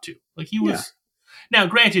chose not to. He was. Now,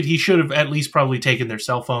 granted, he should have at least probably taken their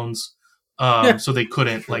cell phones. So they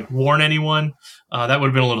couldn't warn anyone. That would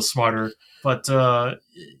have been a little smarter. But at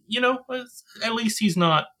least he's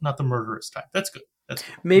not the murderous type. That's good.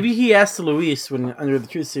 Maybe he asked Luis when under the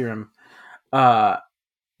Truth Serum,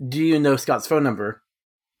 "Do you know Scott's phone number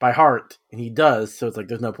by heart?" And he does. So it's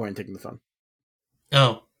there's no point in taking the phone.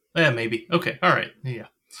 Oh, yeah, maybe. Okay, all right, yeah.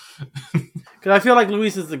 Because I feel like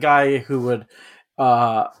Luis is the guy who would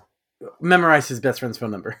memorize his best friend's phone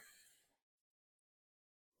number.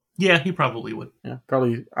 Yeah, he probably would. Yeah,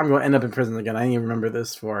 probably. I'm going to end up in prison again. I need to remember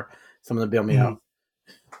this for someone to bail me out.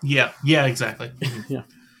 Yeah, exactly. Yeah.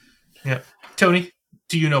 Yeah. Tony,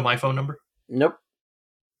 do you know my phone number? Nope.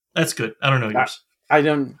 That's good. I don't know yours. I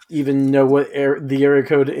don't even know what the area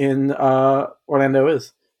code in Orlando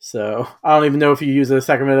is. So I don't even know if you use a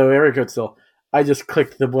Sacramento area code still. I just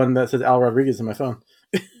clicked the one that says Al Rodriguez on my phone.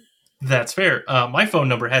 That's fair. My phone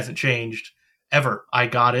number hasn't changed ever. I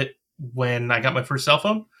got it when I got my first cell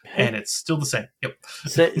phone, and it's still the same. Yep.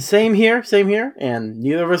 Same here. And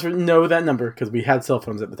neither of us know that number because we had cell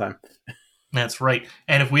phones at the time. That's right.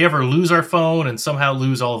 And if we ever lose our phone and somehow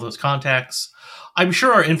lose all of those contacts, I'm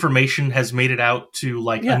sure our information has made it out to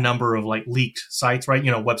a number of leaked sites, right?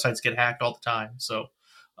 Websites get hacked all the time. So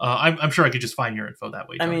I'm sure I could just find your info that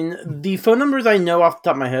way. I mean, the phone numbers I know off the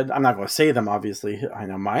top of my head, I'm not going to say them, obviously. I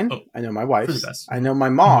know mine. I know my wife's. I know my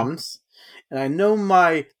mom's. And I know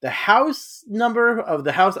the house number of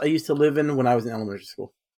the house I used to live in when I was in elementary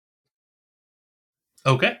school.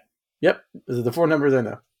 Okay. Yep. Those are the 4 numbers I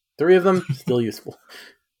know. 3 of them still useful.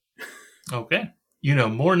 Okay. You know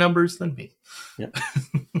more numbers than me. Yep.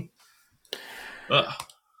 All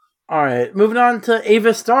right. Moving on to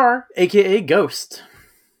Ava Starr, a.k.a. Ghost.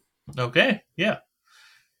 Okay. Yeah.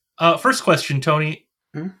 First question, Tony.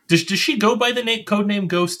 Does she go by the code name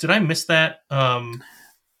Ghost? Did I miss that?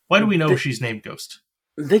 Why do we know she's named Ghost?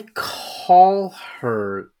 They call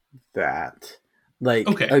her that.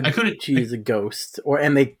 Okay, she's a ghost,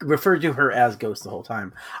 and they refer to her as Ghost the whole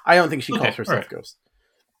time. I don't think she calls herself Ghost.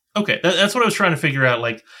 Okay, that's what I was trying to figure out.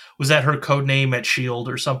 Was that her code name at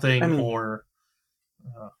S.H.I.E.L.D. or something, or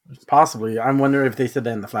possibly? I'm wondering if they said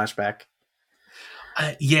that in the flashback.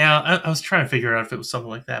 I was trying to figure out if it was something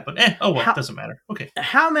like that, but it doesn't matter. Okay,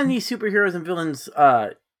 how many superheroes and villains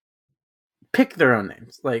pick their own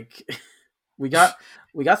names? We got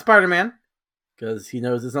Spider-Man because he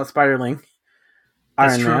knows it's not Spiderling.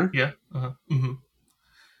 That's Iron true. Man. Yeah.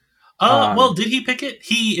 Well, did he pick it?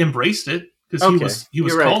 He embraced it because he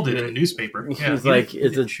was called it in a newspaper. He was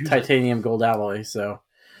it's a titanium gold alloy, so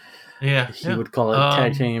he would call it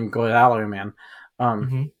titanium gold alloy man.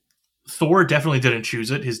 Thor definitely didn't choose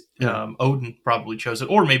it. His Odin probably chose it,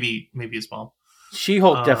 or maybe his mom.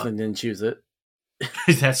 She-Hulk definitely didn't choose it.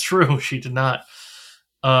 That's true. She did not.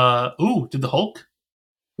 Did the Hulk?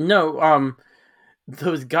 No.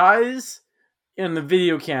 Those guys in the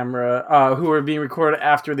video camera who were being recorded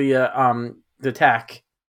after the attack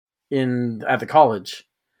at the college,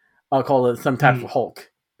 I'll call it some type of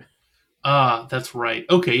Hulk. That's right.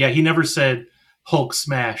 Okay, yeah, he never said Hulk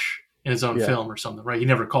smash in his own film or something, right? He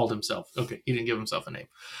never called himself. Okay, he didn't give himself a name.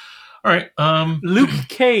 All right. Luke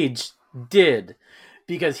Cage did,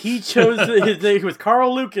 because he chose his name was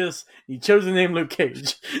Carl Lucas. He chose the name Luke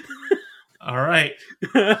Cage. All right,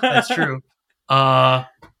 that's true.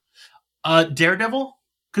 Daredevil,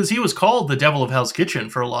 because he was called the Devil of Hell's Kitchen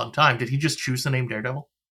for a long time. Did he just choose the name Daredevil?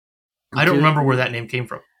 I don't remember where that name came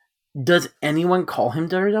from. Does anyone call him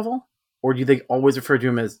Daredevil, or do they always refer to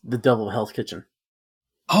him as the Devil of Hell's Kitchen?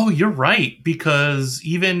 Oh, you're right, because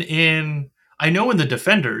even in the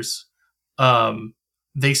Defenders,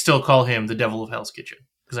 they still call him the Devil of Hell's Kitchen,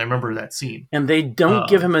 because I remember that scene. And they don't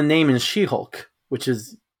give him a name in She-Hulk,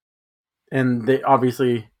 and they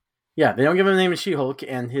obviously, they don't give him a name in She-Hulk,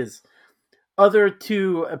 and his other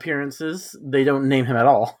 2 appearances, they don't name him at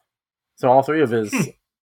all. So all 3 of his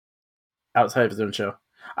outside of his own show.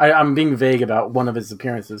 I'm being vague about one of his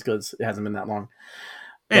appearances because it hasn't been that long.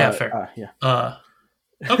 Yeah, fair.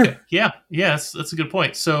 Okay, yes, that's a good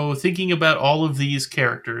point. So thinking about all of these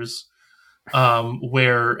characters,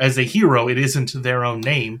 where as a hero it isn't their own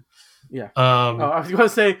name. Yeah. I was going to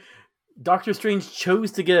say, Doctor Strange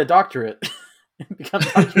chose to get a doctorate and become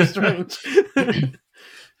Doctor Strange.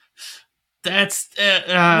 That's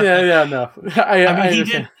no. He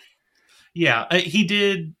did. Yeah, he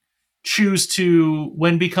did choose to,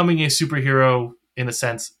 when becoming a superhero, in a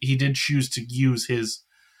sense, he did choose to use his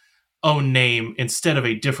own name instead of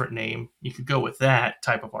a different name. You could go with that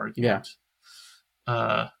type of argument.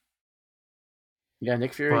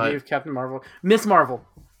 Nick Fury gave Captain Marvel. Miss Marvel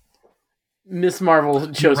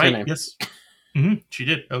chose her name. Yes. She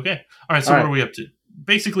did. Okay. All right, so what are we up to?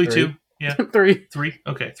 Basically 3. 2. Yeah. 3. 3.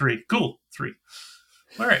 Okay, 3. Cool. 3.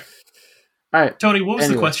 All right. Tony, what was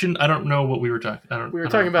the question? I don't know what we were talking. We were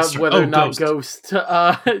talking about whether or not Ghost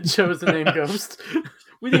chose the name Ghost.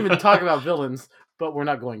 We didn't even talk about villains, but we're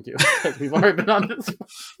not going to, because we've already been on this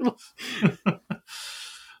one.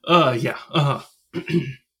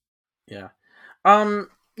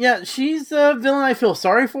 She's a villain I feel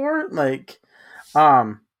sorry for.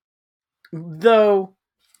 Though,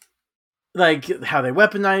 how they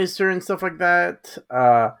weaponized her and stuff like that.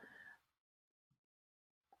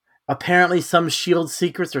 Apparently some S.H.I.E.L.D.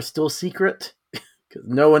 secrets are still secret, because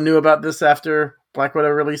no one knew about this after Black Widow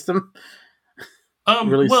released them.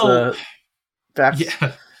 Well, facts.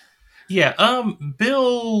 Yeah.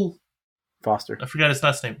 Bill Foster. I forgot his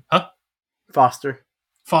last name. Huh? Foster.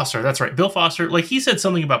 That's right. Bill Foster. Like, he said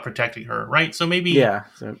something about protecting her, right? So maybe... Yeah.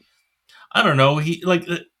 So I don't know. He, like,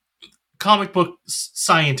 comic book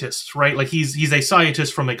scientist, right? Like, he's a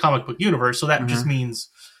scientist from a comic book universe, so that just means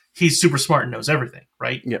he's super smart and knows everything,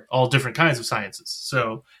 right? Yep. All different kinds of sciences.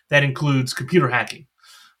 So that includes computer hacking,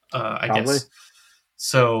 I guess.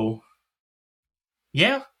 So,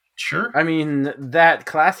 yeah, sure. I mean, that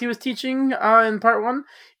class he was teaching in part 1,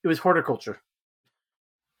 it was horticulture.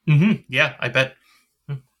 Yeah, I bet.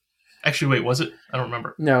 Actually, wait, was it? I don't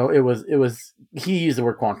remember. No, it was. He used the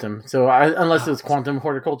word quantum, so unless it was quantum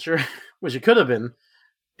horticulture, which it could have been.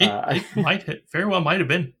 It very well might have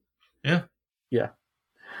been. Yeah. Yeah.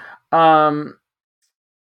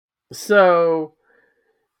 So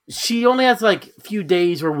she only has like a few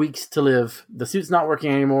days or weeks to live. The suit's not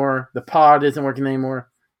working anymore. The pod isn't working anymore.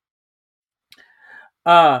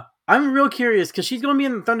 I'm real curious because she's going to be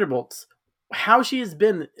in the Thunderbolts. How she has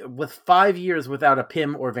been with 5 years without a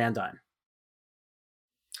Pym or Van Dyne.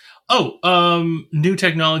 New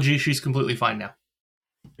technology. She's completely fine now.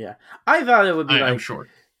 Yeah, I thought it would be I'm sure.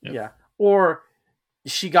 Yeah. Or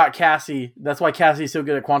she got Cassie. That's why Cassie's so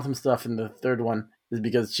good at quantum stuff in the third one, is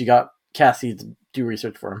because she got Cassie to do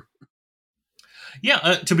research for him.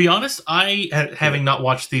 Yeah, to be honest, having not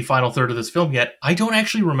watched the final third of this film yet, I don't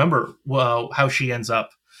actually remember how she ends up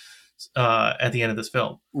at the end of this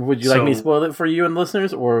film. Would you like me to spoil it for you and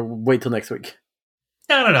listeners, or wait till next week?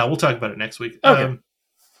 No. We'll talk about it next week. Okay.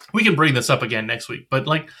 We can bring this up again next week. But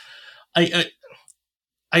like, I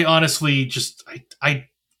honestly just I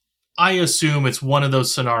assume it's one of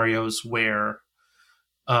those scenarios where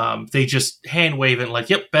they just hand wave it like,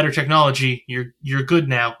 yep, better technology. You're good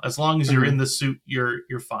now. As long as you're in the suit, you're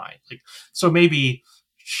fine. Like, so maybe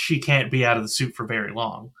she can't be out of the suit for very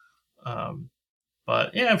long.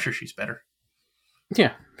 But yeah, I'm sure she's better.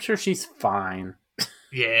 Yeah, I'm sure she's fine.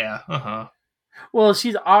 Yeah. Well,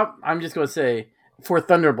 she's. I'm just going to say, for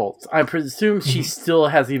Thunderbolts, I presume she still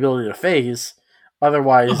has the ability to phase.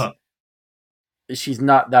 Otherwise, she's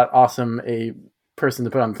not that awesome a person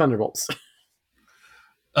to put on Thunderbolts.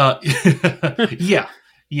 Yeah,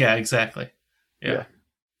 exactly. Yeah.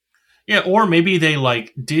 Or maybe they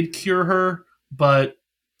like did cure her, but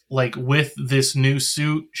like with this new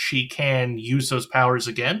suit, she can use those powers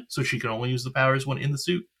again, so she can only use the powers when in the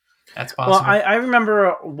suit. That's possible. Well, I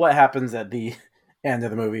remember what happens at the end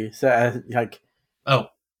of the movie. So, okay.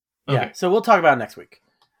 Yeah. So we'll talk about it next week.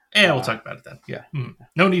 Yeah, we'll talk about it then. Yeah.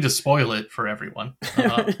 No need to spoil it for everyone.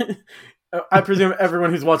 I presume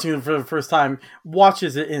everyone who's watching it for the first time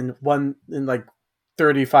watches it in like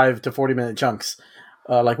 35 to 40 minute chunks,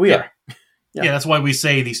 like we are. Yeah, that's why we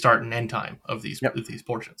say the start and end time of these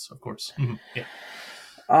portions, of course. Yeah.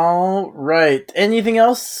 All right. Anything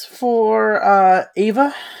else for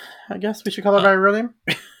Ava? I guess we should call her by her real name.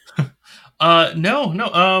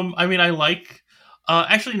 No. I mean, I like.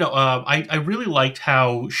 Actually, no. I really liked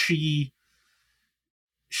how she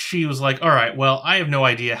was like, all right, well, I have no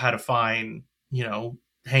idea how to find,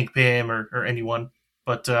 Hank Pym or anyone,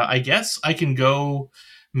 but I guess I can go.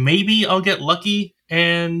 Maybe I'll get lucky,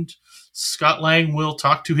 and Scott Lang will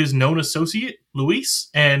talk to his known associate, Luis,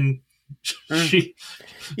 and she.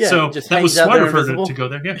 Yeah, so that was smart of her to go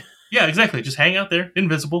there. Yeah. Yeah, exactly. Just hang out there,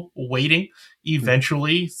 invisible, waiting.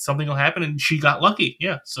 Eventually, something will happen, and she got lucky.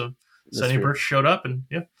 Yeah, so Sonny Burch showed up, and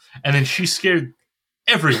then she scared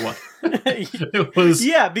everyone. It was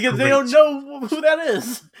because they don't know who that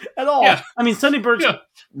is at all. Yeah. I mean, Sonny Burch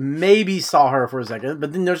maybe saw her for a second,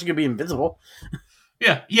 but didn't know she could be invisible.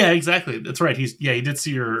 Yeah, exactly. That's right. He did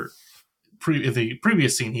see her the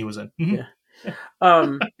previous scene he was in. Yeah.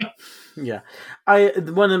 One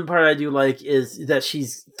part I do like is that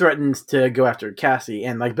she's threatened to go after Cassie,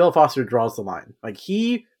 and like Bill Foster draws the line. Like,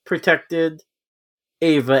 he protected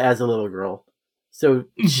Ava as a little girl, so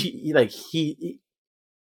he's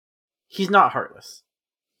not heartless.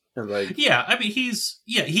 And I mean,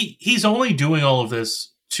 he's only doing all of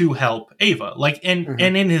this to help Ava. Like, and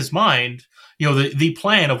in his mind, the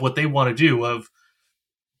plan of what they want to do of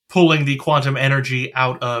pulling the quantum energy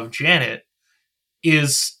out of Janet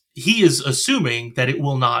is he is assuming that it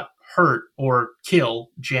will not hurt or kill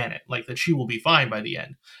Janet, like that she will be fine by the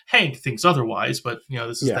end. Hank thinks otherwise, but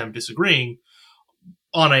this is them disagreeing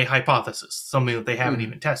on a hypothesis, something that they haven't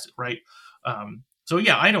even tested, right? So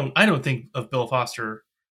yeah, I don't think of Bill Foster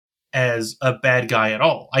as a bad guy at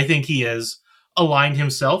all. I think he has aligned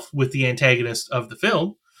himself with the antagonist of the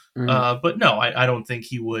film, but no, I don't think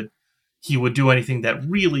he would do anything that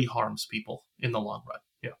really harms people in the long run.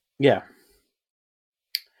 Yeah.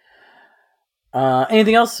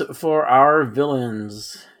 Anything else for our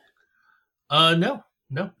villains? No,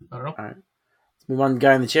 not at all. All right, let's move on to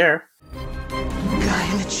Guy in the Chair.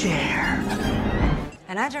 Guy in the chair.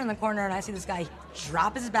 And I turn the corner and I see this guy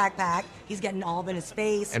drop his backpack. He's getting all up in his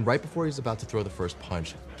face. And right before he's about to throw the first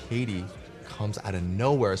punch, Katie comes out of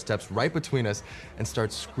nowhere, steps right between us, and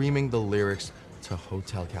starts screaming the lyrics to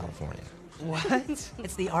Hotel California. What?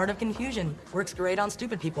 It's the art of confusion. Works great on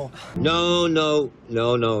stupid people. No,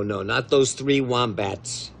 not those 3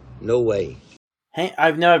 wombats. No way. Hey,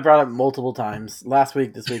 I've now brought it multiple times. Last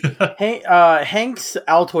week, this week. Hey, Hank's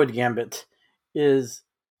Altoid Gambit is...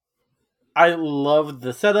 I love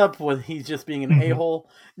the setup when he's just being an a-hole,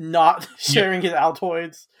 not sharing his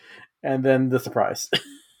Altoids, and then the surprise.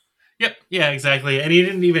 Yep, yeah, exactly. And he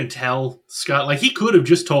didn't even tell Scott. Like, he could have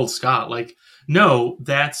just told Scott, like, no,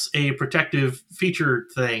 that's a protective feature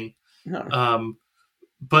thing. No.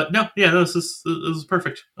 But no, yeah, this is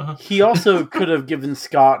perfect. Uh-huh. He also could have given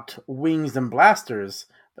Scott wings and blasters,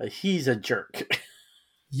 but he's a jerk.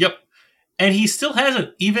 Yep. And he still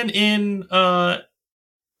hasn't, even in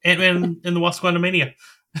Ant-Man and the Wasp: Quantumania.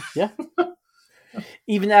 Yeah.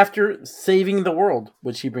 Even after saving the world,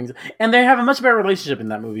 which he brings. And they have a much better relationship in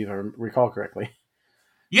that movie, if I recall correctly.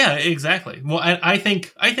 Yeah, exactly. Well, I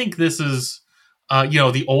think this is,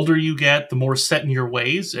 the older you get, the more set in your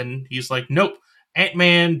ways. And he's like, nope,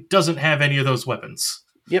 Ant-Man doesn't have any of those weapons.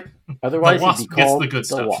 Yep. Otherwise, the Wasp he'd be called gets the good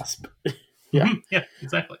stuff. Wasp. Yeah. Mm-hmm. Yeah,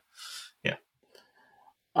 exactly. Yeah.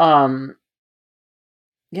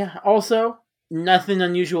 Yeah, also, nothing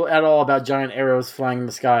unusual at all about giant arrows flying in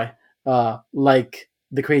the sky, like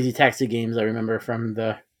the Crazy Taxi games I remember from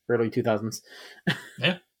the early 2000s.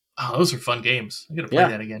 Yeah. Oh, those are fun games. I gotta play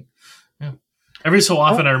that again. Yeah. Every so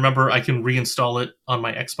often, I remember I can reinstall it on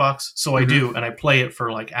my Xbox, so I do, and I play it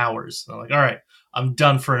for like hours. And I'm like, all right, I'm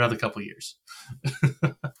done for another couple of years.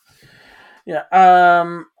 Yeah.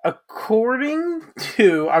 According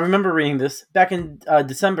to, I remember reading this back in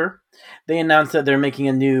December, they announced that they're making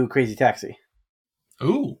a new Crazy Taxi.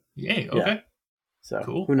 Ooh, yay! Okay. Yeah. So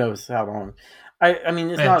cool. Who knows how long? I mean,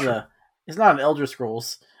 it's not an Elder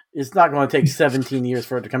Scrolls. It's not going to take 17 years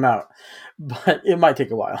for it to come out, but it might take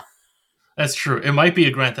a while. That's true. It might be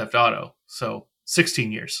a Grand Theft Auto, so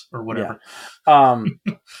 16 years or whatever. Yeah.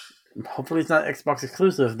 Hopefully, it's not Xbox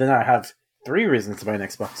exclusive. Then I have 3 reasons to buy an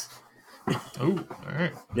Xbox. Oh, all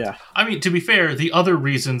right. Yeah. I mean, to be fair, the other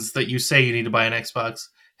reasons that you say you need to buy an Xbox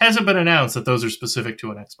hasn't been announced that those are specific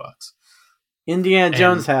to an Xbox. Indiana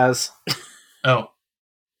Jones has. Oh,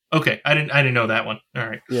 okay. I didn't know that one. All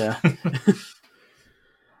right. Yeah.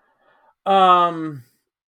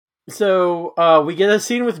 So we get a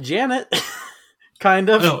scene with Janet, kind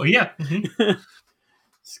of. Oh yeah. Mm-hmm.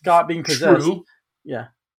 Scott being possessed. True. Yeah.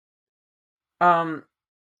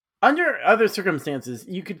 Under other circumstances,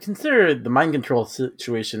 you could consider the mind control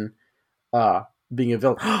situation being a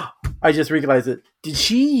villain. I just realized it. Did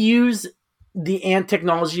she use the ant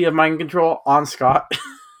technology of mind control on Scott?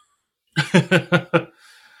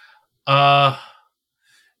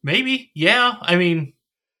 Maybe. Yeah. I mean,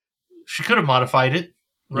 she could have modified it,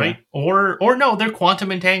 right? Yeah. Or no, they're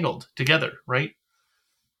quantum entangled together, right?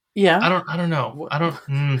 Yeah. I don't know.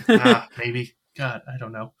 Maybe. God, I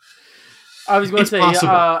don't know. I was going to say,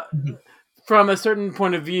 from a certain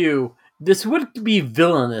point of view, this would be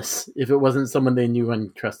villainous if it wasn't someone they knew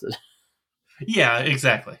and trusted. Yeah,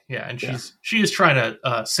 exactly. Yeah, and she is trying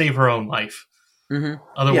to save her own life. Mm-hmm.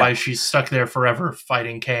 Otherwise, she's stuck there forever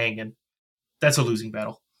fighting Kang, and that's a losing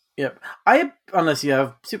battle. Yep. Unless you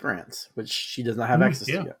have super ants, which she does not have access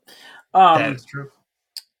to yet. That is true.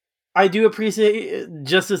 I do appreciate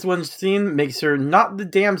just this one scene makes her not the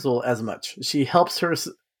damsel as much. She helps her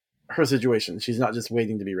situation. She's not just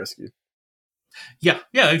waiting to be rescued. Yeah,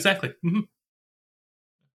 exactly. Mm-hmm.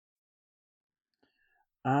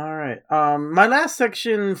 All right. My last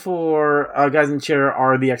section for Guys in Chair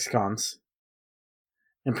are the ex-cons.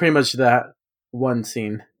 And pretty much that one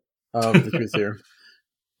scene of the Truth Serum.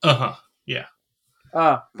 Uh-huh. Yeah.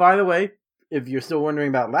 By the way, if you're still wondering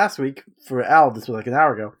about last week, for Al, this was like an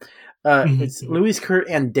hour ago, it's Luis, Kurt,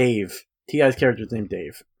 and Dave. T.I.'s character's named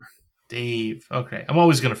Dave. Dave. Okay. I'm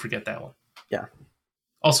always going to forget that one. Yeah.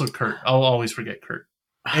 Also Kurt. I'll always forget Kurt.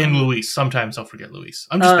 And Luis. Sometimes I'll forget Luis.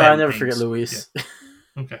 I'm just bad I never names. forget Luis. Yeah.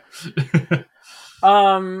 Okay.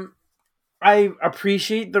 I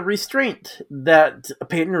appreciate the restraint that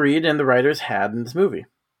Peyton Reed and the writers had in this movie.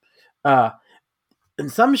 In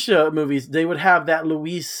some movies, they would have that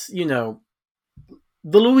Luis, the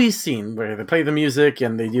Luis scene where they play the music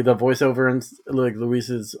and they do the voiceover and like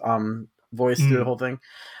Luis's voice through the whole thing.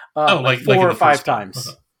 Like 4 or 5 times.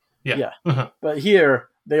 Uh-huh. Yeah. But here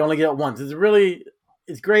they only get it once. It's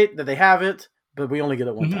great that they have it, but we only get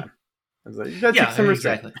it one Mhm. time. It's like, you gotta take some risk.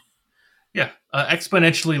 exactly. Yeah,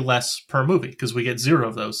 exponentially less per movie because we get 0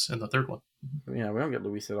 of those in the third one. Yeah, we don't get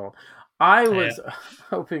Luis at all. I was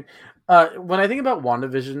hoping when I think about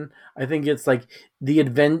WandaVision, I think it's like the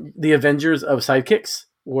Avengers of sidekicks,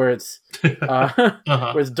 where it's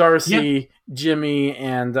where it's Darcy, Jimmy,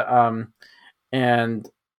 and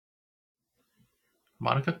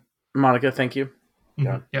Monica. Thank you.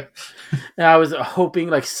 Mhm. Yeah. And I was hoping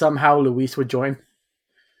like somehow Luis would join.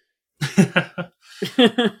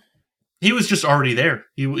 He was just already there.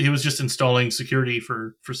 He was just installing security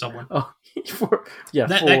for someone. Oh,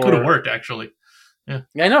 that could have worked actually. Yeah,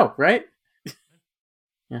 I know, right?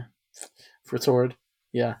 Yeah, for Sword.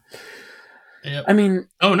 Yeah. Yep. I mean,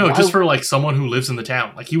 just for like someone who lives in the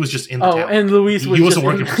town. Like he was just in the town. Oh, and Luis was he wasn't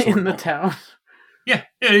just working for Sword in the town. Yeah,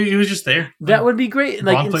 he was just there. That would be great.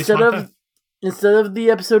 Like instead of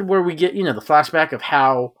the episode where we get, the flashback of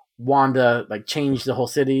how Wanda like changed the whole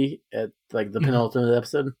city at like the penultimate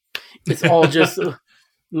episode, it's all just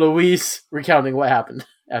Luis recounting what happened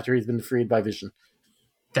after he's been freed by Vision.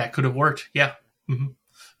 That could have worked. Yeah.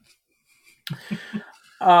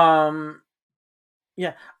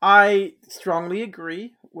 Yeah, I strongly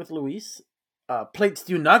agree with Luis. Plates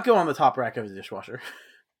do not go on the top rack of the dishwasher.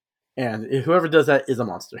 And whoever does that is a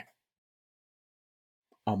monster.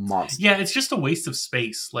 A monster. Yeah, it's just a waste of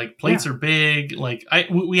space. Like plates are big. Like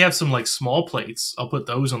we have some like small plates. I'll put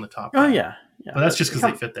those on the top. Oh yeah. But that's just because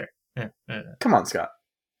they fit there. Yeah. Come on, Scott.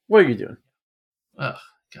 What are you doing? Oh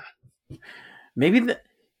God. Maybe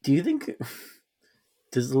do you think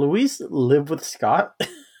does Luis live with Scott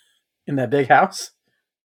in that big house?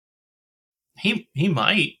 He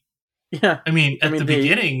might. Yeah. I mean, at the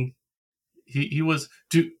beginning, he was.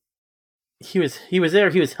 He was there.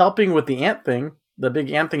 He was helping with the ant thing, the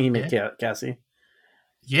big ant thing he made Cassie.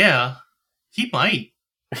 Yeah, he might.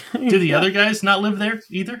 Do the other guys not live there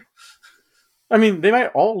either? I mean, they might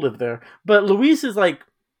all live there, but Luis is like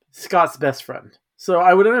Scott's best friend. So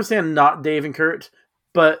I would understand not Dave and Kurt,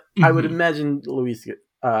 but I would imagine Luis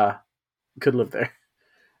could live there.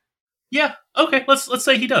 Yeah. Okay. Let's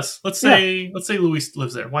say he does. Let's say Luis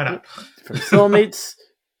lives there. Why not? From cellmates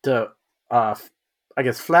to I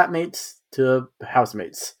guess flatmates to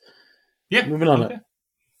housemates. Yeah. Moving on. Okay.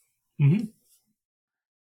 Mm-hmm.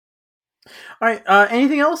 All right.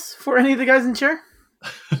 Anything else for any of the guys in chair?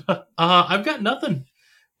 I've got nothing.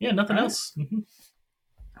 Yeah, nothing else. Mm-hmm.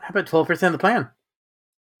 How about 12% of the plan?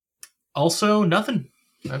 Also, nothing.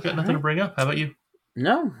 I've got nothing to bring up. How about you?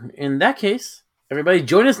 No. In that case, everybody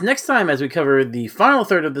join us next time as we cover the final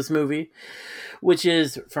third of this movie, which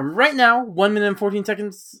is from right now, 1 minute and 14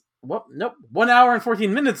 seconds. Well, nope, 1 hour and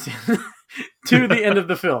 14 minutes to the end of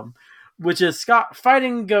the film, which is Scott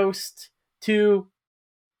fighting Ghost to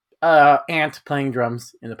Ant playing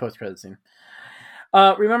drums in the post-credit scene.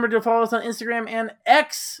 Remember to follow us on Instagram and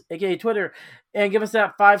X, aka Twitter, and give us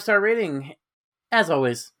that 5-star rating. As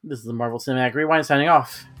always, this is the Marvel Cinematic Rewind signing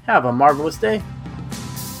off. Have a marvelous day.